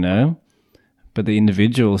angle, you know. But the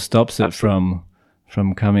individual stops it from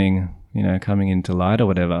coming into light or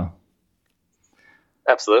whatever.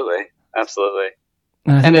 Absolutely.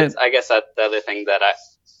 And it's, I guess that's the other thing that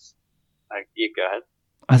you go ahead.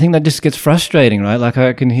 I think that just gets frustrating, right? Like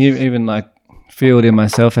I can feel it in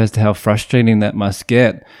myself as to how frustrating that must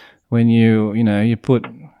get when you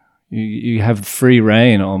have free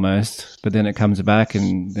reign almost, but then it comes back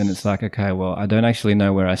and then it's like, okay, well, I don't actually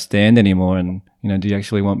know where I stand anymore. And, you know, do you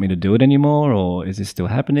actually want me to do it anymore? Or is this still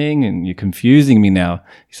happening? And you're confusing me now.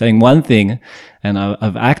 You're saying one thing and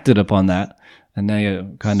I've acted upon that. And now you're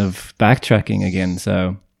kind of backtracking again.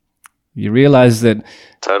 So you realize that,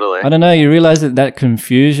 totally. I don't know, you realize that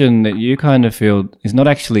confusion that you kind of feel is not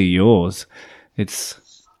actually yours. It's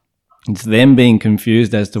them being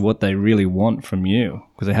confused as to what they really want from you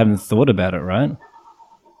because they haven't thought about it, right?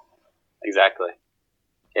 Exactly.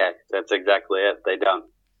 Yeah, that's exactly it.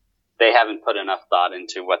 They haven't put enough thought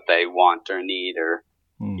into what they want or need or,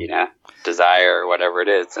 you know, desire or whatever it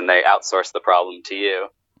is. And they outsource the problem to you.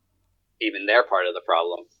 Even they're part of the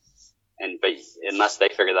problem. But unless they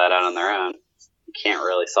figure that out on their own, you can't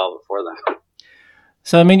really solve it for them.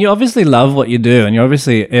 So, I mean, you obviously love what you do and you're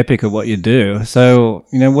obviously epic at what you do. So,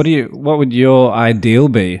 you know, what would your ideal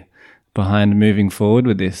be behind moving forward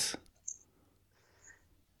with this?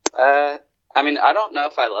 I mean, I don't know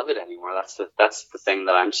if I love it anymore. That's the thing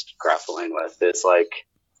that I'm just grappling with. It's like,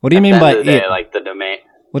 what do you mean by it? Like the domain.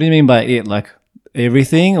 What do you mean by it? Like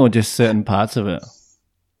everything or just certain parts of it?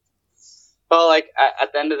 Well, like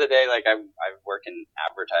at the end of the day, like I work in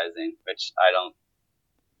advertising, which I don't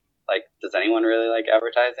like. Does anyone really like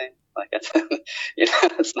advertising? Like it's, you know,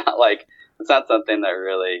 it's not something that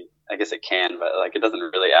really. I guess it can, but like it doesn't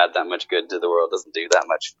really add that much good to the world. It doesn't do that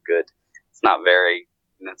much good. It's not very.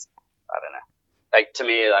 I don't know. Like to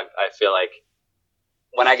me, I feel like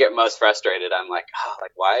when I get most frustrated, I'm like, oh,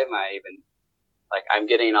 like why am I even like I'm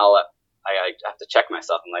getting all up. I have to check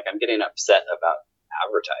myself. I'm like I'm getting upset about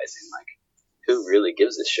advertising. Like who really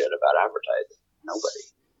gives a shit about advertising? Nobody.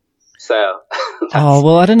 So. Oh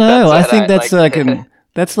well, I don't know. I think that's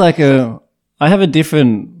like I have a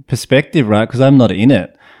different perspective, right? Because I'm not in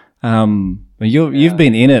it. You've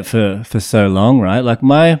been in it for so long, right? Like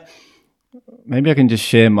maybe I can just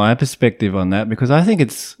share my perspective on that because I think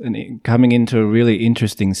it's coming into a really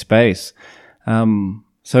interesting space.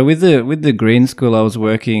 So with the Green School, I was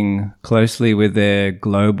working closely with their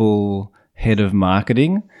global head of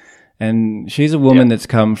marketing, and she's a woman that's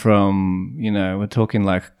come from, you know, we're talking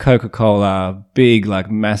like Coca-Cola, big, like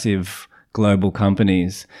massive global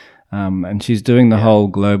companies, and she's doing the whole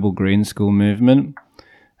global Green School movement.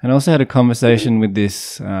 And I also had a conversation with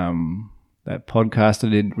this that podcast I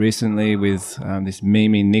did recently with this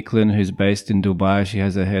Mimi Nicklin, who's based in Dubai.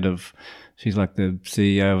 She's like the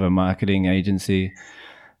CEO of a marketing agency.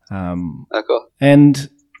 Cool. And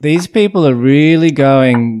these people are really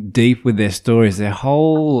going deep with their stories. Their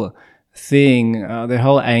whole thing, their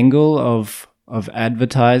whole angle of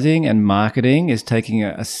advertising and marketing is taking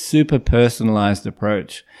a super personalized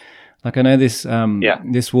approach. Like I know this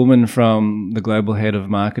this woman from the global head of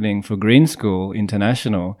marketing for Green School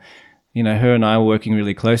International. You know, her and I were working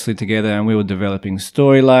really closely together, and we were developing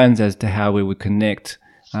storylines as to how we would connect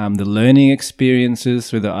the learning experiences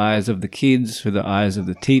through the eyes of the kids, through the eyes of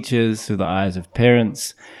the teachers, through the eyes of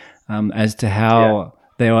parents, as to how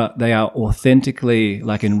they are authentically,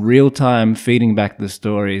 like in real time, feeding back the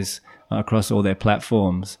stories across all their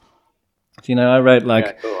platforms. You know, I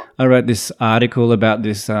wrote this article about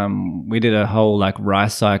this. We did a whole like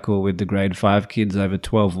rice cycle with the grade 5 kids over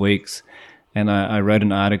 12 weeks. and I wrote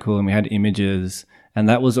an article, and we had images, and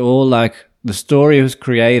that was all like the story was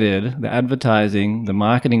created, the advertising, the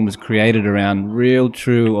marketing was created around real,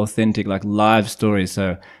 true, authentic, like live stories.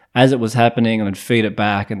 So as it was happening, I'd feed it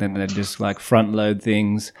back, and then they'd just like front load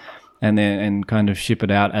things and kind of ship it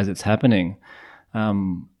out as it's happening.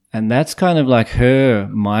 And that's kind of like her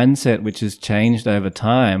mindset, which has changed over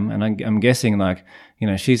time. And I'm guessing, like, you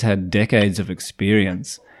know, she's had decades of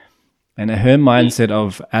experience. And her mindset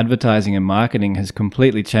of advertising and marketing has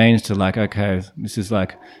completely changed to like, okay, this is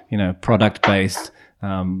like, you know, product-based,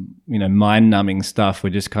 you know, mind-numbing stuff. We're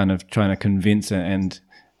just kind of trying to convince and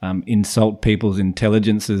insult people's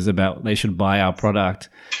intelligences about they should buy our product.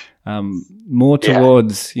 More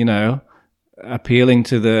towards, you know, appealing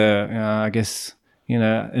to the, I guess, you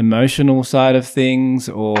know, emotional side of things,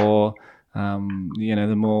 or, you know,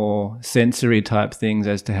 the more sensory type things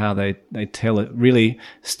as to how they tell it, really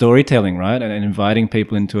storytelling, right? And inviting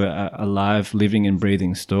people into a live, living and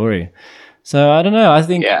breathing story. So I don't know. I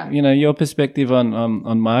think, you know, your perspective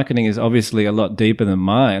on marketing is obviously a lot deeper than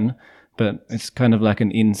mine, but it's kind of like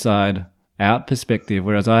an inside out perspective,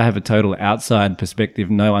 whereas I have a total outside perspective,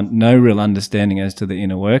 no real understanding as to the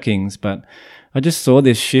inner workings. But I just saw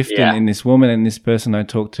this shift in this woman and this person I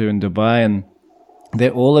talked to in Dubai, and they're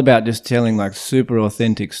all about just telling like super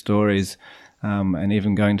authentic stories, and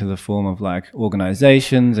even going to the form of like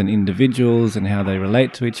organizations and individuals and how they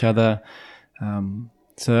relate to each other.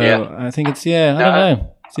 So I think it's, I don't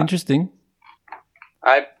know. It's interesting.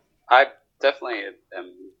 I definitely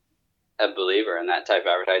am a believer in that type of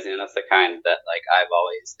advertising, and that's the kind that like I've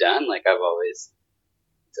always done. Like I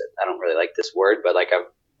don't really like this word, but like I've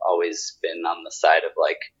always been on the side of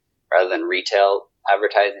like, rather than retail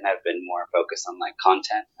advertising, I've been more focused on like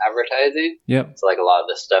content advertising. Yep. So like a lot of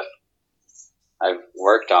the stuff I've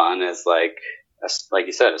worked on is like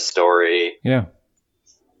you said, a story. Yeah.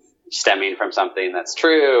 Stemming from something that's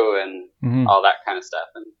true and all that kind of stuff.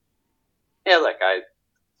 And like I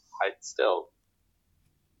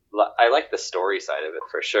like the story side of it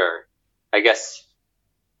for sure. I guess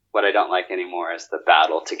what I don't like anymore is the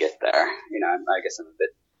battle to get there. You know, I guess I'm a bit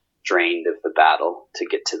drained of the battle to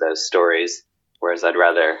get to those stories. Whereas I'd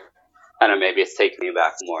rather, I don't know, maybe it's taking me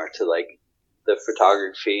back more to like the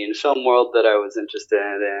photography and film world that I was interested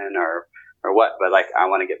in, or what. But like, I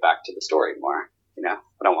want to get back to the story more. You know,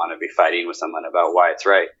 I don't want to be fighting with someone about why it's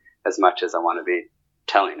right as much as I want to be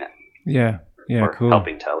telling it. Yeah. Yeah. Or cool.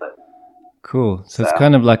 helping tell it. Cool. So it's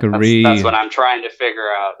kind of like that's what I'm trying to figure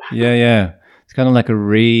out. Yeah. It's kind of like a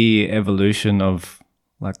re-evolution of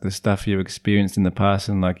like the stuff you experienced in the past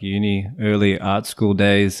in like early art school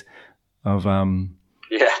days of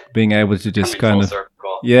being able to just kind of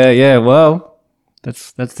circle. Well,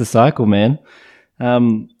 that's the cycle, man.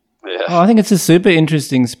 I think it's a super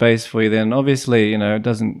interesting space for you then. Obviously, you know,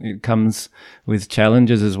 it comes with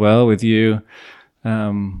challenges as well with you, you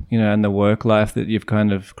know, and the work life that you've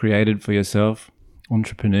kind of created for yourself,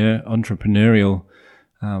 entrepreneurial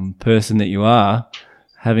person that you are,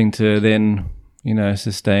 having to then, you know,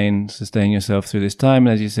 sustain yourself through this time.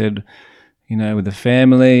 And as you said, you know, with the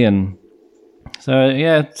family, and so,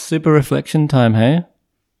 super reflection time, hey?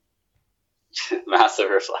 Massive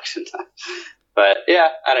reflection time. But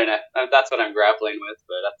I don't know. That's what I'm grappling with.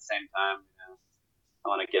 But at the same time, you know,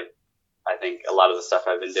 I think a lot of the stuff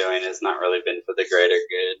I've been doing has not really been for the greater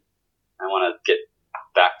good. I want to get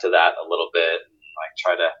back to that a little bit, and like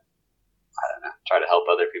try to help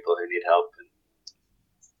other people who need help. And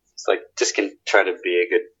it's like, just can try to be a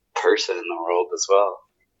good person in the world as well.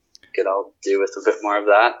 Could all do with a bit more of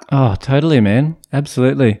that. Oh, totally, man.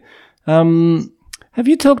 Absolutely. Have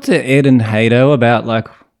you talked to Ed and Hato about like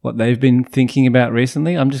what they've been thinking about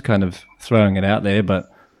recently? I'm just kind of throwing it out there, but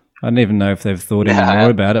I don't even know if they've thought any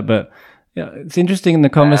more about it. But it's interesting in the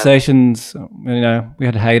conversations. You know, we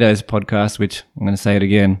had Hato's podcast, which I'm going to say it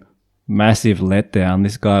again, massive letdown.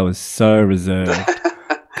 This guy was so reserved.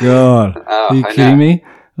 God, are you kidding me?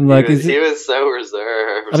 I'm like, he was so reserved.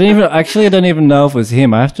 I don't even know if it was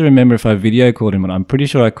him. I have to remember if I video called him, and I'm pretty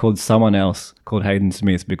sure I called someone else called Hayden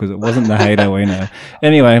Smith, because it wasn't the Hato we know.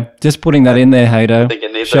 Anyway, just putting that in there, Hato.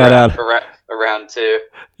 Shout out. Around two.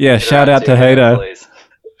 Yeah, shout out to Hato.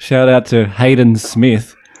 Shout out to Hayden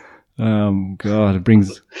Smith. God, it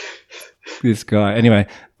brings this guy. Anyway,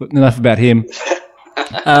 enough about him.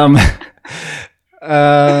 Why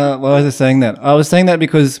was I saying that? I was saying that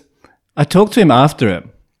because I talked to him after it.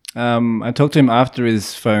 I talked to him after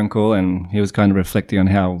his phone call, and he was kind of reflecting on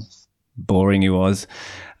how boring he was.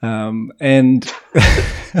 And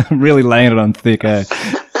I'm really laying it on thick, eh?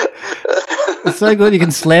 It's so good. You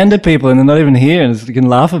can slander people and they're not even here, and you can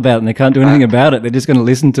laugh about it and they can't do anything about it. They're just going to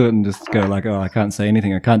listen to it and just go like, oh, I can't say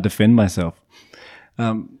anything. I can't defend myself.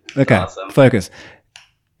 Okay, awesome. Focus.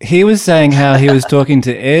 He was saying how he was talking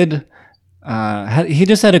to Ed. He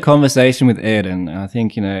just had a conversation with Ed, and I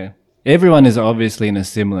think, everyone is obviously in a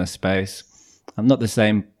similar space. Not the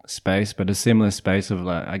same space, but a similar space of,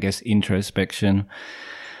 like, I guess, introspection.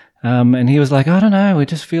 And he was like, I don't know, we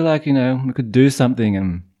just feel like, we could do something.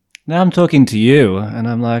 And now I'm talking to you, and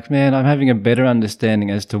I'm like, man, I'm having a better understanding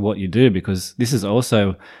as to what you do, because this is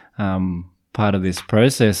also part of this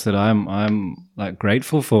process that I'm like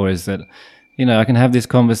grateful for, is that, I can have this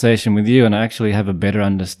conversation with you and I actually have a better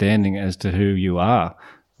understanding as to who you are.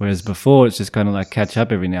 Whereas before, it's just kind of like catch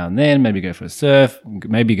up every now and then, maybe go for a surf,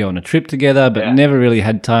 maybe go on a trip together, but never really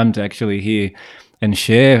had time to actually hear and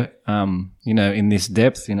share, in this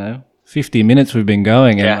depth, 50 minutes we've been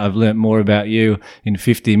going, and I've learnt more about you in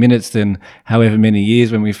 50 minutes than however many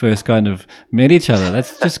years when we first kind of met each other.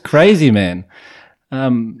 That's just crazy, man.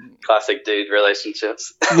 Classic dude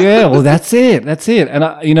relationships. Yeah, well, that's it.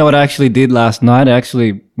 And you know what I actually did last night? I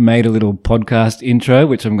actually made a little podcast intro,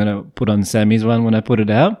 which I'm going to put on Sammy's one when I put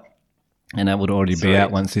it out. And that would already be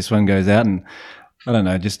out once this one goes out. And I don't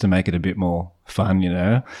know, just to make it a bit more fun,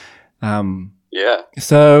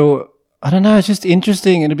 So I don't know, it's just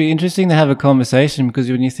interesting. It'd be interesting to have a conversation, because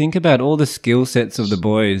when you think about all the skill sets of the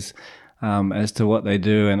boys, as to what they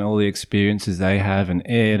do and all the experiences they have, and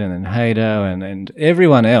Ed and then Hayder and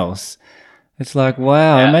everyone else, it's like,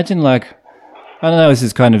 wow, imagine, like, I don't know, this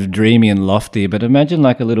is kind of dreamy and lofty, but imagine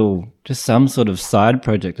like a little, just some sort of side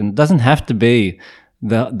project, and it doesn't have to be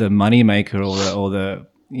the money maker or the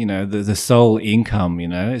sole income,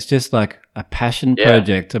 it's just like a passion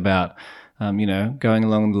project about, going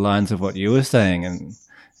along the lines of what you were saying, and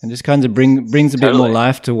just kind of brings a bit more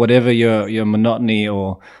life to whatever your monotony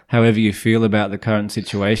or however you feel about the current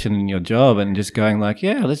situation in your job, and just going like,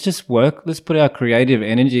 let's just work. Let's put our creative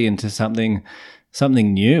energy into something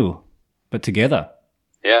new, but together.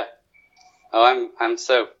 Yeah. Oh, I'm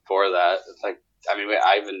so for that. It's like, I mean,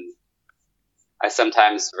 I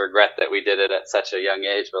sometimes regret that we did it at such a young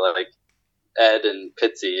age, but like Ed and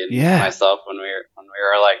Pitsy and myself, when we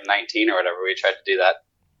were like 19 or whatever, we tried to do that.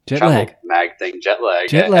 Jet lag.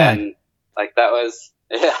 Jet lag. And like that was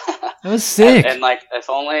that was sick. And like if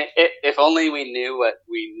only we knew what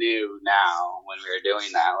we knew now when we were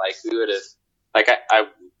doing that, like we would have, like I'm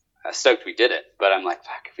stoked we did it, but I'm like,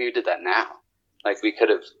 fuck, if we did that now, like we could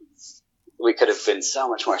have been so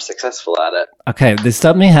much more successful at it. Okay, there's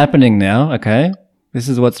something happening now, okay? This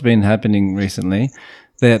is what's been happening recently,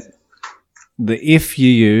 that the if you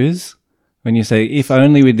use, when you say, if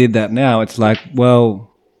only we did that now, it's like, well,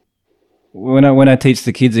 when I teach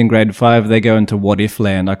the kids in grade 5, they go into what if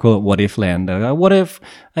land. I call it what if land. They go, what if,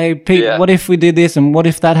 hey Pete, what if we did this, and what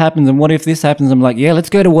if that happens, and what if this happens? I'm like, let's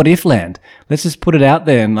go to what if land. Let's just put it out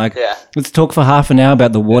there, and like, let's talk for half an hour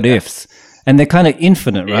about the what ifs. And they're kind of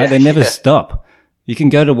infinite, right? They never stop. You can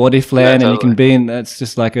go to what if land, and you can be in, that's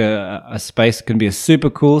just like a space. It can be a super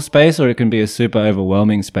cool space, or it can be a super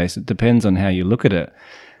overwhelming space. It depends on how you look at it.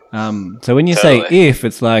 So when you say if,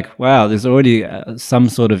 it's like, wow, there's already some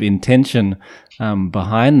sort of intention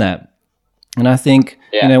behind that. And I think,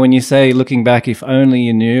 when you say, looking back, if only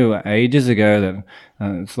you knew ages ago that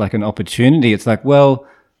it's like an opportunity, it's like, well,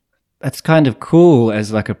 that's kind of cool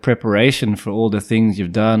as like a preparation for all the things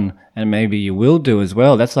you've done and maybe you will do as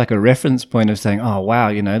well. That's like a reference point of saying, oh,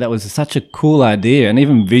 wow, that was such a cool idea. And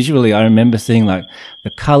even visually, I remember seeing like the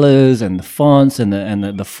colors and the fonts and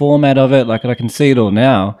the format of it. Like I can see it all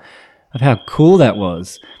now of how cool that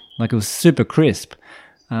was. Like it was super crisp.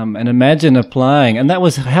 And imagine applying. And that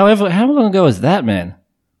was, how long ago was that, man?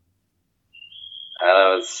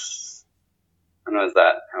 When was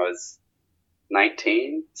that? I was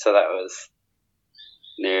 19, so that was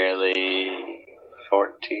nearly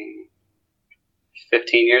 15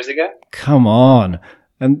 years ago. Come on.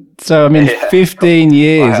 And so, 15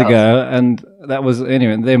 years ago, and that was,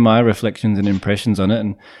 anyway, they're my reflections and impressions on it.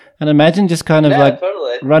 And imagine just kind of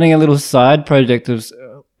running a little side project of,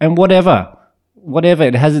 and whatever,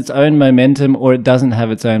 it has its own momentum or it doesn't have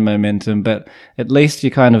its own momentum, but at least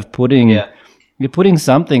you're kind of putting, you're putting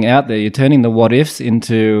something out there. You're turning the what ifs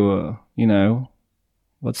into,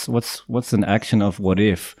 what's an action of what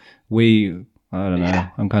if I don't know.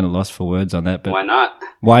 I'm kind of lost for words on that, but why not?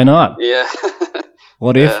 Why not? Yeah.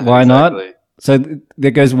 What if? Why not? So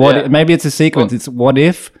there goes what if, maybe it's a sequence. It's what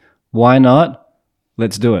if, why not?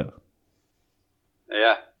 Let's do it.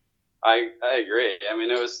 Yeah. I agree.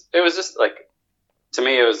 It was just like, to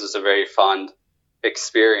me, it was just a very fond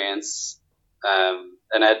experience.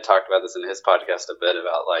 And Ed talked about this in his podcast a bit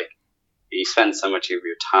about like, you spend so much of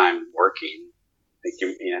your time working like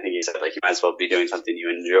I think you said like you might as well be doing something you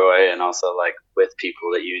enjoy, and also like with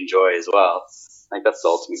people that you enjoy as well. Like that's the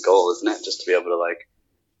ultimate goal, isn't it? Just to be able to like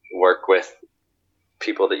work with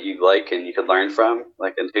people that you like and you could learn from.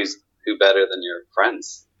 Like, and who better than your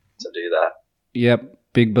friends to do that? Yep,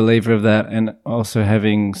 big believer of that, and also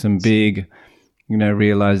having some big,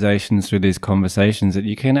 realizations through these conversations that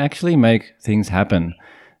you can actually make things happen.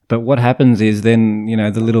 But what happens is then,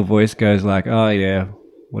 the little voice goes like, oh yeah,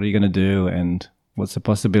 what are you going to do? And what's the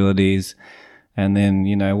possibilities? And then,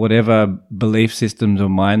 whatever belief systems or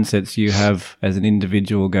mindsets you have as an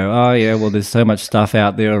individual go, oh yeah, well, there's so much stuff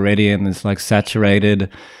out there already and it's like saturated.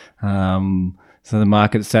 So the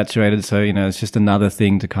market's saturated. So, it's just another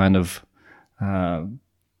thing to kind of,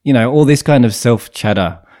 all this kind of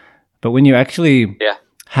self-chatter. But when you actually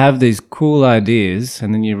have these cool ideas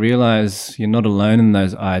and then you realize you're not alone in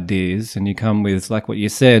those ideas and you come with, like what you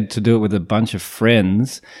said, to do it with a bunch of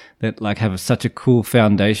friends that like have such a cool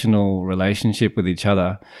foundational relationship with each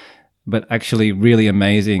other, but actually really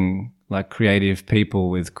amazing, like creative people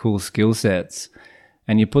with cool skill sets,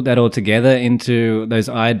 and you put that all together into those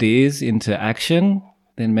ideas, into action,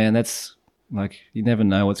 then man, that's like, you never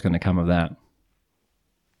know what's going to come of that.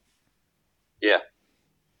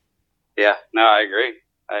 Yeah, no, I agree.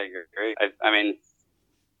 I mean,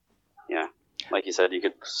 like you said, you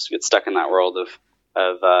could get stuck in that world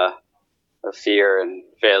of fear and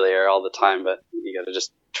failure all the time, but you got to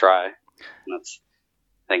just try. And I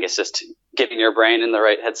think it's just getting your brain in the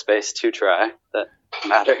right headspace to try that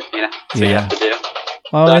matter. So you have to do.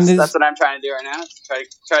 Well, that's what I'm trying to do right now.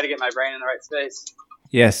 Try to get my brain in the right space.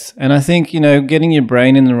 Yes, and I think getting your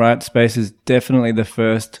brain in the right space is definitely the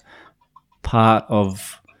first part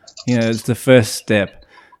of. It's the first step.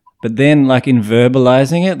 But then, like, in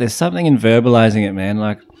verbalizing it, there's something in verbalizing it, man.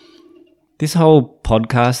 Like, this whole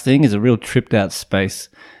podcast thing is a real tripped out space.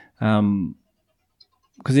 Because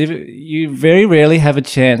you very rarely have a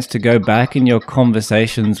chance to go back in your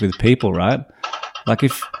conversations with people, right? Like,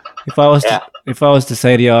 if I was to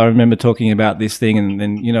say to you, I remember talking about this thing, and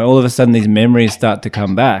then, all of a sudden these memories start to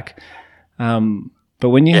come back. But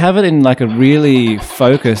when you have it in, like, a really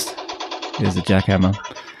focused... There's a jackhammer.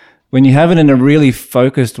 When you have it in a really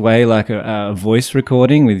focused way, like a voice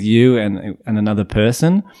recording with you and another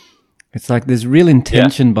person, it's like there's real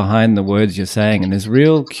intention behind the words you're saying, and there's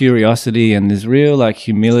real curiosity, and there's real like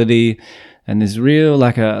humility, and there's real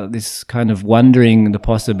like this kind of wondering the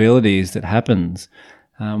possibilities that happens.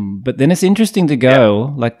 But then it's interesting to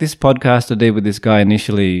go, like this podcast I did with this guy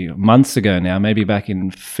initially months ago now, maybe back in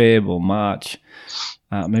Feb or March,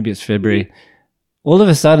 maybe it's February. All of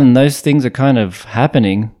a sudden, those things are kind of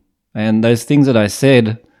happening. And those things that I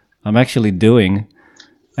said, I'm actually doing.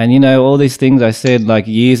 And, all these things I said like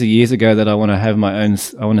years and years ago that I want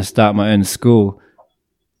to start my own school.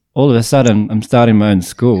 All of a sudden, I'm starting my own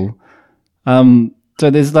school. So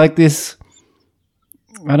there's like this,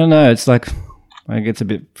 I don't know, it's like, it gets a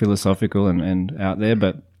bit philosophical and out there,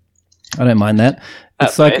 but I don't mind that.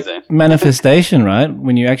 It's like amazing. Manifestation, right?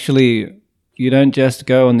 When you don't just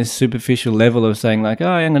go on this superficial level of saying like, oh,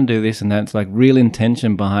 I'm going to do this and that. It's like real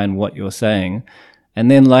intention behind what you're saying.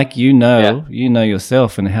 And then like, you know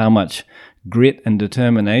yourself and how much grit and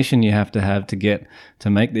determination you have to get to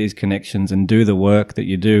make these connections and do the work that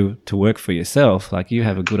you do to work for yourself. Like you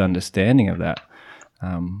have a good understanding of that.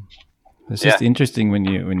 It's just interesting when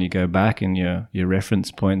you go back in your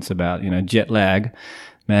reference points about, Jet Lag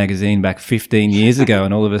magazine back 15 years ago,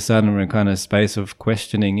 and all of a sudden we're in kind of space of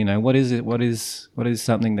questioning, what is it? What is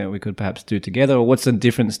something that we could perhaps do together, or what's a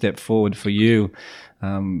different step forward for you,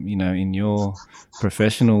 in your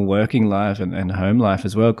professional working life and home life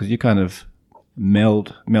as well, because you kind of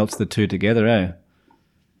melts the two together, eh?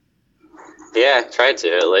 Yeah, I tried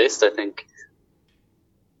to at least.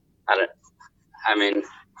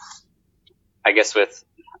 I guess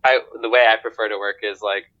the way I prefer to work is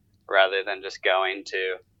like, rather than just going to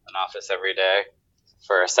an office every day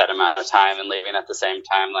for a set amount of time and leaving at the same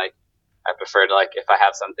time, like I prefer to like, if I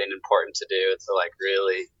have something important to do, to like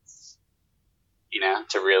really,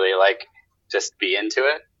 to really like just be into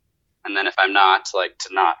it. And then if I'm not, like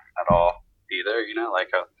to not at all either, like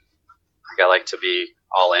I like to be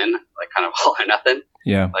all in, like kind of all or nothing.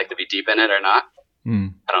 Yeah. Like to be deep in it or not.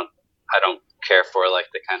 I don't care for like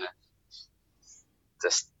the kind of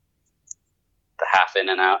just the half in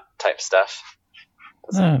and out type stuff.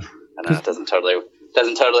 I don't know, it doesn't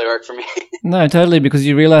totally work for me. No, totally, because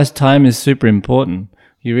you realize time is super important.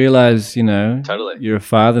 You realize, totally. You're a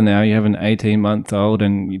father now, you have an 18-month-old,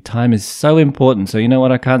 and time is so important. So you know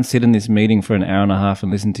what, I can't sit in this meeting for an hour and a half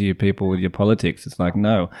and listen to you people with your politics. It's like,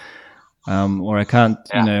 no. Or I can't,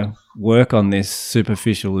 work on this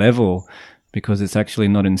superficial level. because it's actually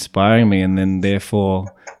not inspiring me, and then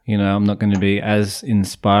therefore, I'm not going to be as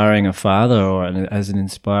inspiring a father or as an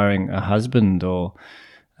inspiring a husband or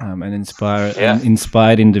an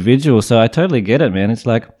inspired individual. So I totally get it, man. It's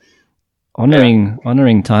like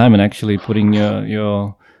honoring time and actually putting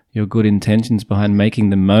your good intentions behind making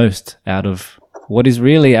the most out of what is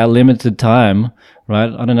really our limited time,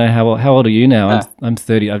 right? I don't know how old are you now? Yeah. I'm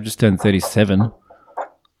 30. I've just turned 37.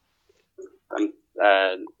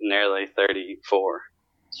 I'm nearly 34.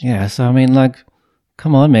 Yeah, so I mean, like,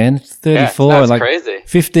 come on, man. It's 34. Yeah, that's like crazy.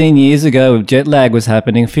 15 years ago, jet lag was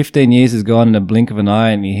happening. 15 years has gone in a blink of an eye,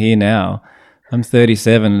 and you're here now. I'm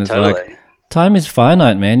 37, and it's like, time is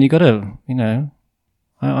finite, man. You got to,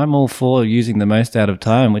 I'm all for using the most out of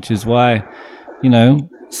time, which is why,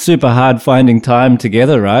 super hard finding time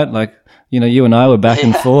together, right? Like, you and I were back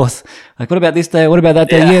and forth. Like, what about this day? What about that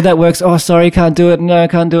day? Yeah, that works. Oh, sorry, can't do it. No, I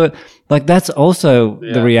can't do it. Like, that's also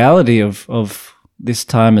the reality of this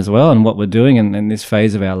time as well, and what we're doing in this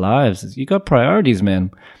phase of our lives. You got priorities,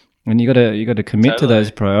 man, and you got to commit to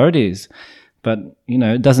those priorities. But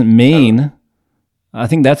it doesn't mean. I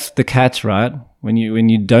think that's the catch, right? When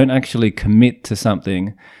you don't actually commit to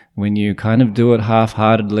something, when you kind of do it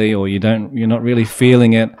half-heartedly, or you're not really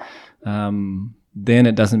feeling it, then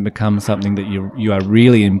it doesn't become something that you are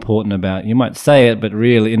really important about. You might say it, but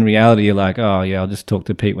really, in reality, you're like, oh yeah, I'll just talk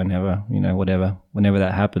to Pete whenever, whenever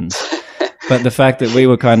that happens. But the fact that we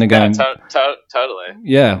were kind of going, totally,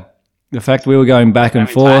 yeah, the fact we were going back and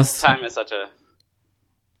forth. Time is such a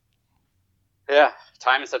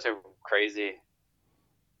crazy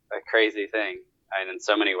thing, and in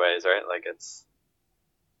so many ways, right? Like, it's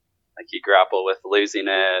like you grapple with losing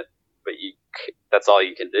it, but that's all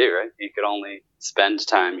you can do, right? You could only spend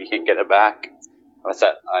time. You can't get it back. What's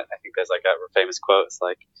that? I think there's like a famous quote. It's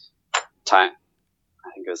like, time. I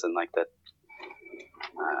think it was in like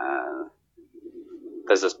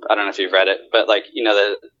there's this. I don't know if you've read it, but like,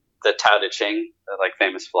 the Tao Te Ching, the like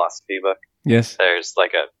famous philosophy book. Yes. There's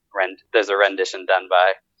like there's a rendition done by,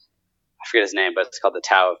 I forget his name, but it's called the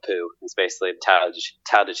Tao of Pooh. It's basically Tao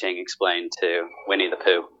Te Ching explained to Winnie the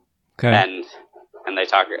Pooh. Okay. And they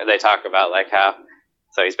talk about like how,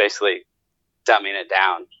 so he's basically dumbing it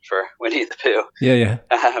down for Winnie the Pooh. Yeah.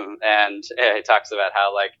 And he talks about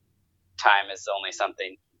how like time is only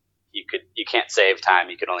something you can't save time.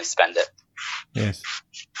 You can only spend it. Yes.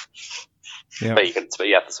 Yeah. But you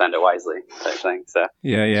have to spend it wisely, type thing. So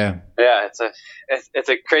yeah. It's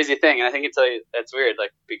a crazy thing, and I think it's weird.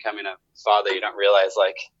 Like, becoming a father, you don't realize,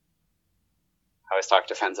 like, I always talk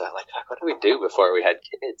to friends about, like, what did we do before we had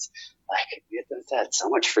kids? Like, we had so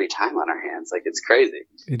much free time on our hands. Like, it's crazy.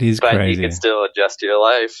 It is but crazy. You can still adjust your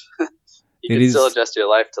life. Still adjust your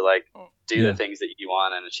life to, like, do the things that you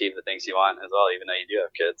want and achieve the things you want as well, even though you do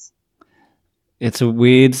have kids. It's a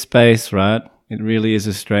weird space, right? It really is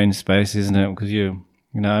a strange space, isn't it? Because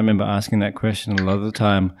I remember asking that question a lot of the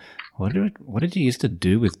time. What did you used to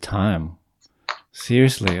do with time?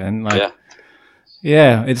 Seriously, and like,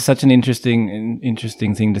 yeah, it's such an interesting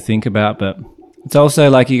thing to think about. But it's also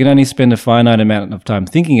like you can only spend a finite amount of time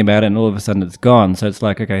thinking about it, and all of a sudden it's gone. So it's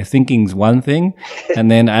like, okay, thinking's one thing, and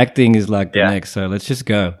then acting is like the next. So let's just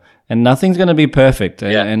go. And nothing's going to be perfect,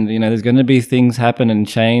 and there's going to be things happen and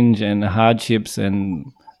change and hardships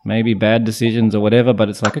and maybe bad decisions or whatever, but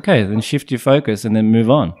it's like, okay, then shift your focus and then move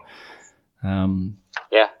on.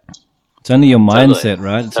 It's only your mindset,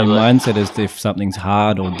 right? It's your mindset as if something's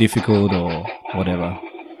hard or difficult or whatever.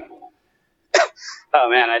 Oh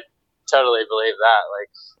man, I totally believe that. Like,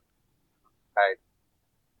 I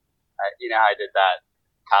did that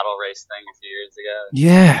paddle race thing a few years ago.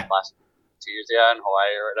 Yeah. Last 2 years ago in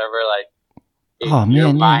Hawaii or whatever. Like,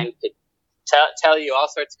 your mind could tell you all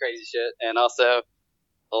sorts of crazy shit, and also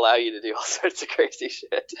allow you to do all sorts of crazy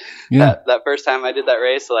shit. Yeah. That first time I did that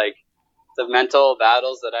race, like, the mental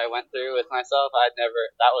battles that I went through with myself,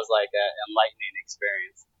 that was like an enlightening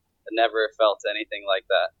experience. I never felt anything like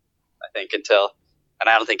that, I think, and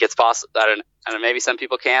I don't think it's possible. I don't know, maybe some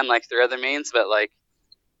people can, like, through other means, but like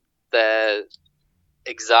the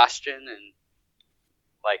exhaustion and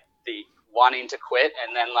like the wanting to quit,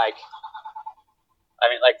 and then like, I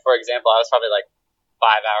mean, like, for example, I was probably like 5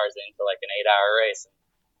 hours into like an 8-hour race, and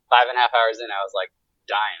 5.5 hours in, I was like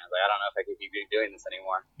dying. I was like, I don't know if I could keep doing this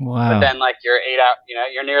anymore. Wow. But then, like, you're 8 out,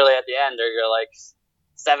 you're nearly at the end, or you're like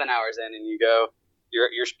 7 hours in, and you're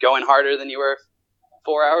going harder than you were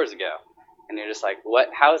 4 hours ago, and you're just like,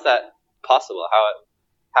 what? How is that possible?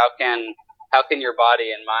 How can your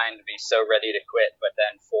body and mind be so ready to quit, but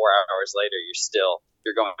then 4 hours later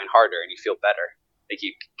you're going harder and you feel better? Like,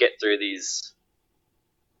 you get through these,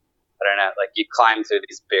 I don't know, like, you climb through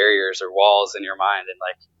these barriers or walls in your mind, and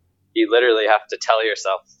like, you literally have to tell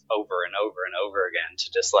yourself over and over and over again to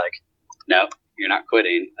just like, no, you're not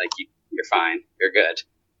quitting. Like you're fine. You're good.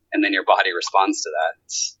 And then your body responds to that.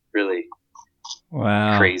 It's really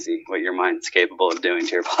crazy what your mind's capable of doing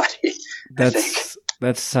to your body.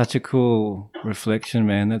 That's such a cool reflection,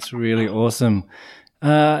 man. That's really awesome.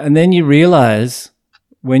 And then you realize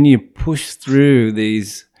when you push through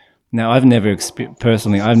these. Now, I've never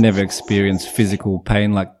experienced physical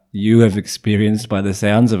pain like you have experienced by the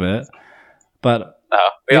sounds of it. But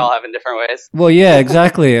we all have in different ways. Well, yeah,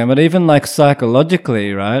 exactly. But even like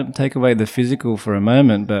psychologically, right? Take away the physical for a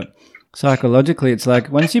moment, but psychologically, it's like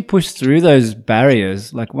once you push through those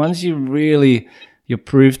barriers, like once you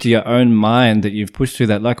prove to your own mind that you've pushed through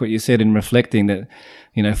that, like what you said in reflecting that,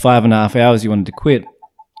 5.5 hours you wanted to quit,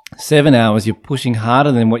 7 hours you're pushing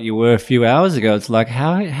harder than what you were a few hours ago. It's like,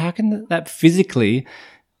 how can that physically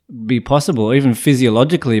be possible, even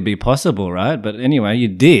physiologically be possible, right? But anyway, you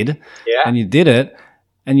did, and you did it,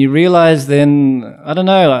 and you realize then, I don't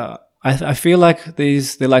know, I feel like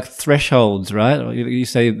they're like thresholds, right? You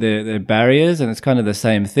say they're barriers, and it's kind of the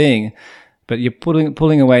same thing, but you're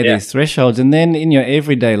pulling away these thresholds, and then in your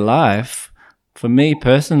everyday life, for me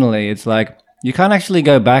personally, it's like you can't actually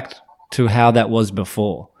go back to how that was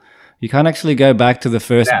before. You can't actually go back to the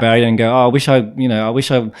first barrier and go, oh, I wish I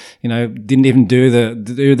didn't even do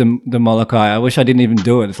the Molokai. I wish I didn't even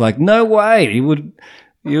do it. It's like, no way. You would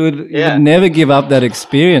never give up that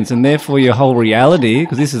experience, and therefore your whole reality,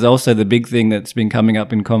 because this is also the big thing that's been coming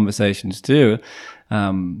up in conversations too,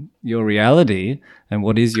 your reality and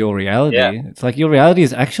what is your reality. It's like your reality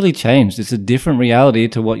has actually changed. It's a different reality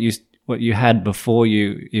to what you had before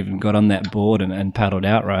you even got on that board and paddled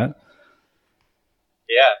out, right?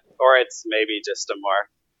 Yeah. Or it's maybe just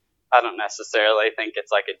I don't necessarily think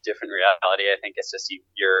it's like a different reality. I think it's just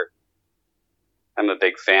I'm a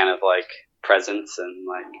big fan of like presence and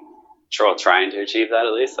like trying to achieve that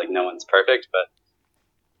at least. Like no one's perfect, but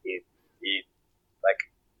you like,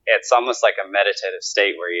 it's almost like a meditative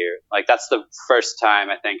state where you're like, that's the first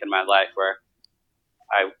time I think in my life where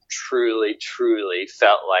I truly, truly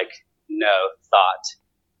felt like no thought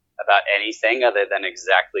about anything other than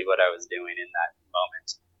exactly what I was doing in that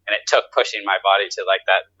moment. And it took pushing my body to like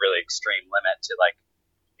that really extreme limit to like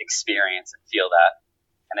experience and feel that.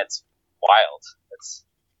 And it's wild. It's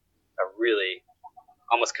a really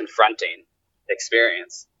almost confronting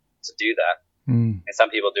experience to do that. And some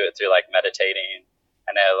people do it through like meditating.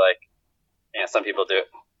 I know like, some people do it.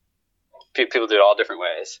 People do it all different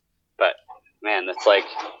ways. But man, it's like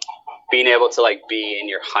being able to like be in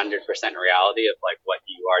your 100% reality of like what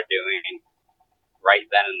you are doing right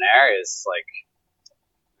then and there is like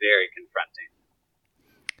very confronting.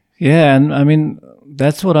 Yeah, and I mean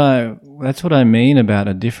that's what I mean about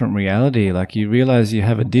a different reality. Like you realize you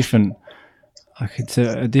have a different, like it's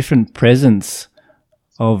a different presence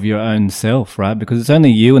of your own self, right? Because it's only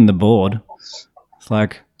you and the board. It's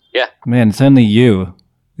like, man, it's only you.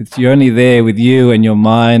 You're only there with you and your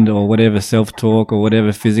mind or whatever self-talk or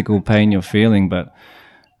whatever physical pain you're feeling. But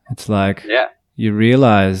it's like you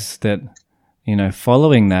realize that,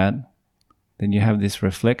 following that, then you have this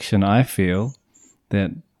reflection, I feel,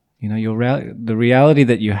 that, the reality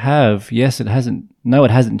that you have, yes, it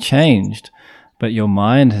hasn't changed, but your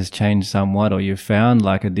mind has changed somewhat, or you've found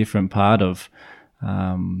like a different part of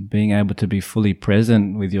being able to be fully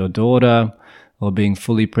present with your daughter, or being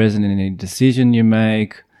fully present in any decision you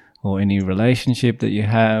make, or any relationship that you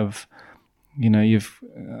have.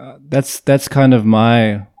 That's kind of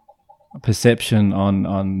my perception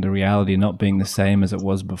on the reality not being the same as it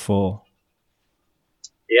was before.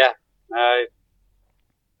 Yeah,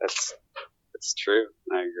 it's true.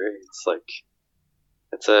 I agree. It's like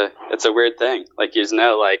it's a weird thing. Like there's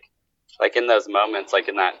no like in those moments, like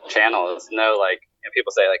in that channel, there's no like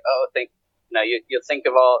people say like, oh, you'll think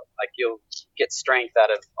of all, like you'll get strength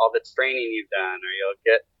out of all the training you've done, or you'll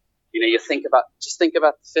get you think about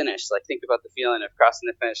the finish, like think about the feeling of crossing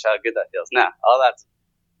the finish, how good that feels. No, all that's a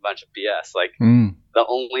bunch of BS. Like the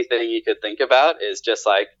only thing you could think about is just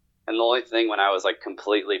like. And the only thing when I was like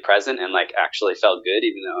completely present and like actually felt good,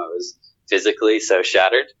 even though I was physically so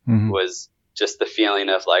shattered, was just the feeling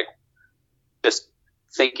of like just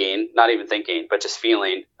thinking, not even thinking, but just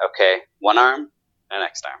feeling, okay, one arm, the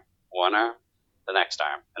next arm, one arm, the next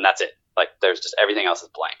arm. And that's it. Like there's just everything else is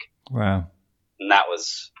blank. Wow. And that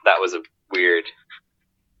was a weird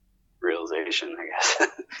realization, I guess.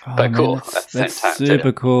 Oh, but man, cool. That's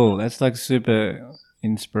super cool. That's like super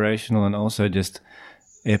inspirational and also just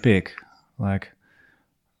epic. Like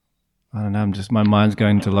I don't know, my mind's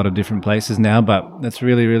going to a lot of different places now, but that's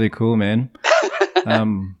really, really cool, man.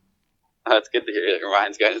 Oh, it's good to hear your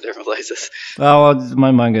mind's going to different places. Oh, well,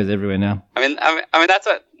 my mind goes everywhere now. I mean, that's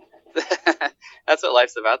what that's what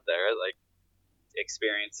life's about, there. Like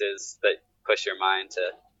experiences that push your mind to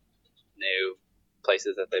new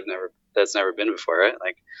places that's never been before, right?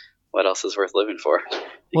 Like, what else is worth living for?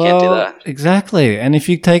 You can't do that. Exactly. And if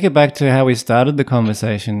you take it back to how we started the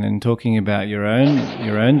conversation and talking about your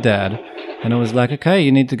own dad, and it was like, okay,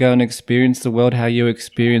 you need to go and experience the world how you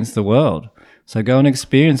experience the world. So go and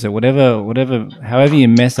experience it, however you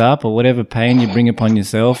mess up or whatever pain you bring upon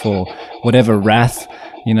yourself or whatever wrath,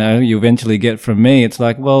 you eventually get from me. It's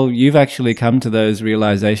like, well, you've actually come to those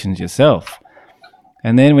realizations yourself.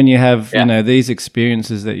 And then when you have, these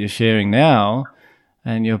experiences that you're sharing now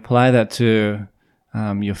and you apply that to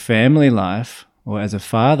your family life or as a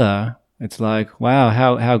father, it's like, wow,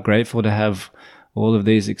 how grateful to have all of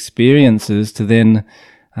these experiences to then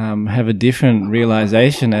have a different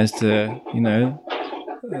realization as to,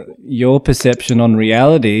 your perception on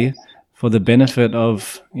reality for the benefit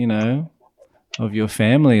of, of your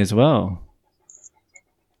family as well.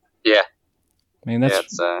 Yeah. I mean,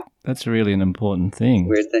 that's really an important thing.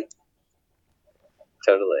 Weird thing.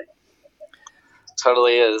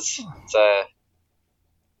 Totally is. It's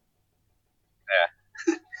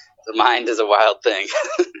the mind is a wild thing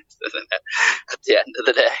at the end of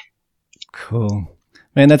the day. Cool.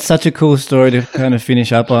 Man, that's such a cool story to kind of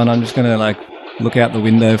finish up on. I'm just going to look out the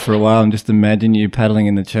window for a while and just imagine you paddling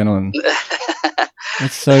in the channel. And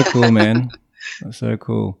that's so cool, man. That's so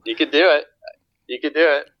cool. You could do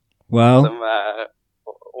it. Well,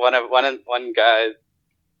 one guy,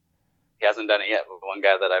 he hasn't done it yet, but one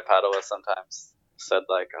guy that I paddle with sometimes said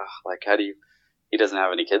how do you, he doesn't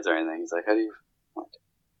have any kids or anything. He's like, how'd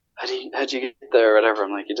you get there or whatever?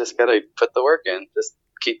 I'm like, you just got to put the work in. Just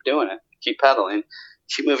keep doing it. Keep paddling.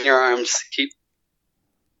 Keep moving your arms. Keep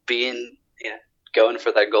being, going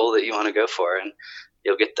for that goal that you want to go for, and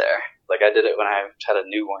you'll get there. Like I did it when I had a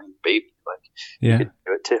newborn baby. You could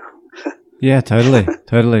do it too. Yeah, totally.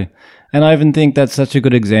 And I even think that's such a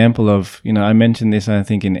good example of, I mentioned this, I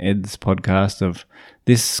think, in Ed's podcast, of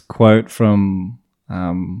this quote from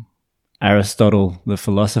Aristotle, the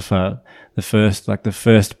philosopher, the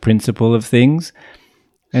first principle of things.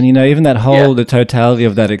 And, even that whole, the totality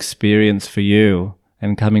of that experience for you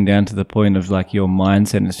and coming down to the point of your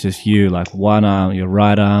mindset, it's just you, one arm, your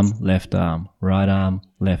right arm, left arm, right arm,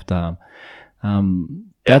 left arm.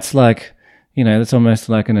 That's that's almost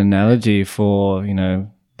like an analogy for,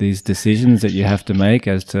 these decisions that you have to make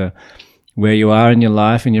as to where you are in your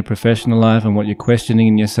life, in your professional life, and what you're questioning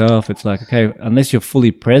in yourself. It's like, okay, unless you're fully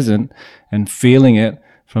present and feeling it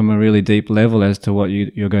from a really deep level as to what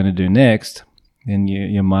you're going to do next, then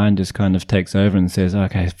your mind just kind of takes over and says,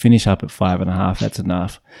 okay, finish up at 5.5, that's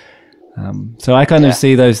enough. So I kind of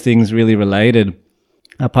see those things really related,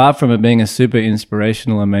 apart from it being a super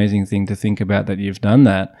inspirational, amazing thing to think about that you've done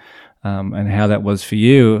that, and how that was for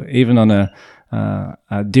you, even on a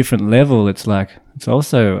different level. It's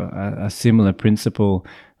also a similar principle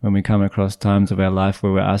when we come across times of our life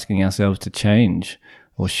where we're asking ourselves to change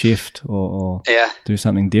or shift or do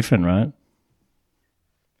something different, right?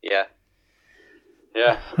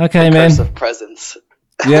 Yeah. Okay, the man. Curse of presence.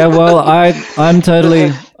 Yeah, well, I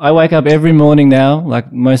wake up every morning now,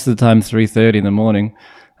 most of the time 3:30 in the morning.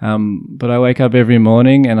 But I wake up every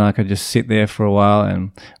morning and I could just sit there for a while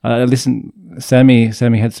and I listen. Sammy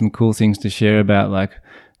had some cool things to share about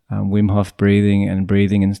Wim Hof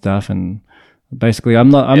breathing and stuff. And basically, I'm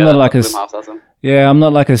not like Wim Hof's awesome. I'm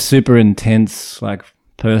not like a super intense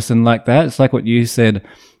person like that. It's like what you said.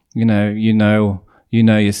 You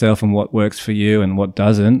know yourself and what works for you and what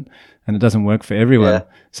doesn't, and it doesn't work for everyone. Yeah.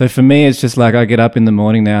 So for me, it's just I get up in the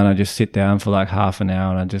morning now and I just sit down for half an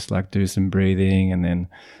hour and I just do some breathing, and then,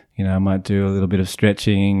 I might do a little bit of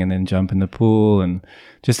stretching and then jump in the pool and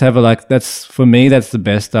just have that's the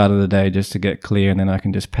best start of the day, just to get clear, and then I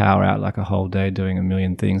can just power out a whole day doing a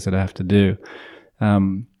million things that I have to do.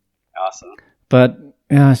 Awesome. But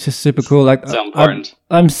yeah, it's just super cool. So important.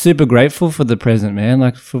 I'm super grateful for the present,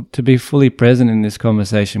 man. To be fully present in this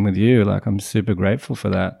conversation with you. I'm super grateful for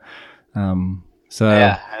that. So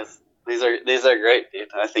yeah, these are great, dude.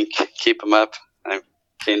 I think keep them up. I'm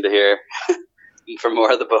keen to hear from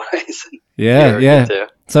more of the boys. Yeah. Too.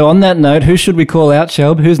 So on that note, who should we call out,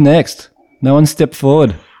 Shelb? Who's next? No one step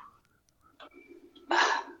forward.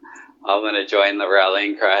 I'm gonna join the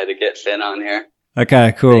rallying cry to get Finn on here.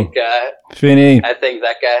 Okay, cool. Finny. I think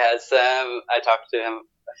that guy has I talked to him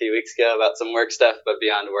a few weeks ago about some work stuff, but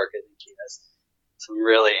beyond work, I think he has some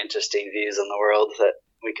really interesting views on the world that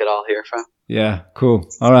we could all hear from. Yeah, cool.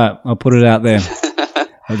 All right, I'll put it out there.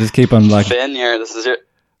 I'll just keep on Finn,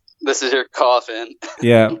 this is your call, Finn.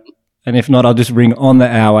 Yeah. And if not, I'll just ring on the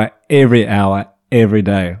hour, every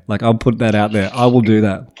day. Like, I'll put that out there. I will do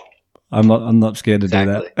that. I'm not scared to do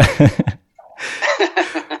that.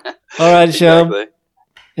 All right, Shel. Exactly.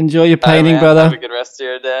 Enjoy your painting, brother. Have a good rest of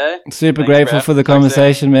your day. Super grateful for the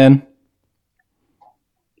conversation, man.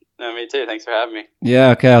 No, me too. Thanks for having me.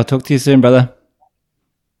 Yeah, okay. I'll talk to you soon, brother.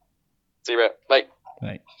 See you, bro. Bye.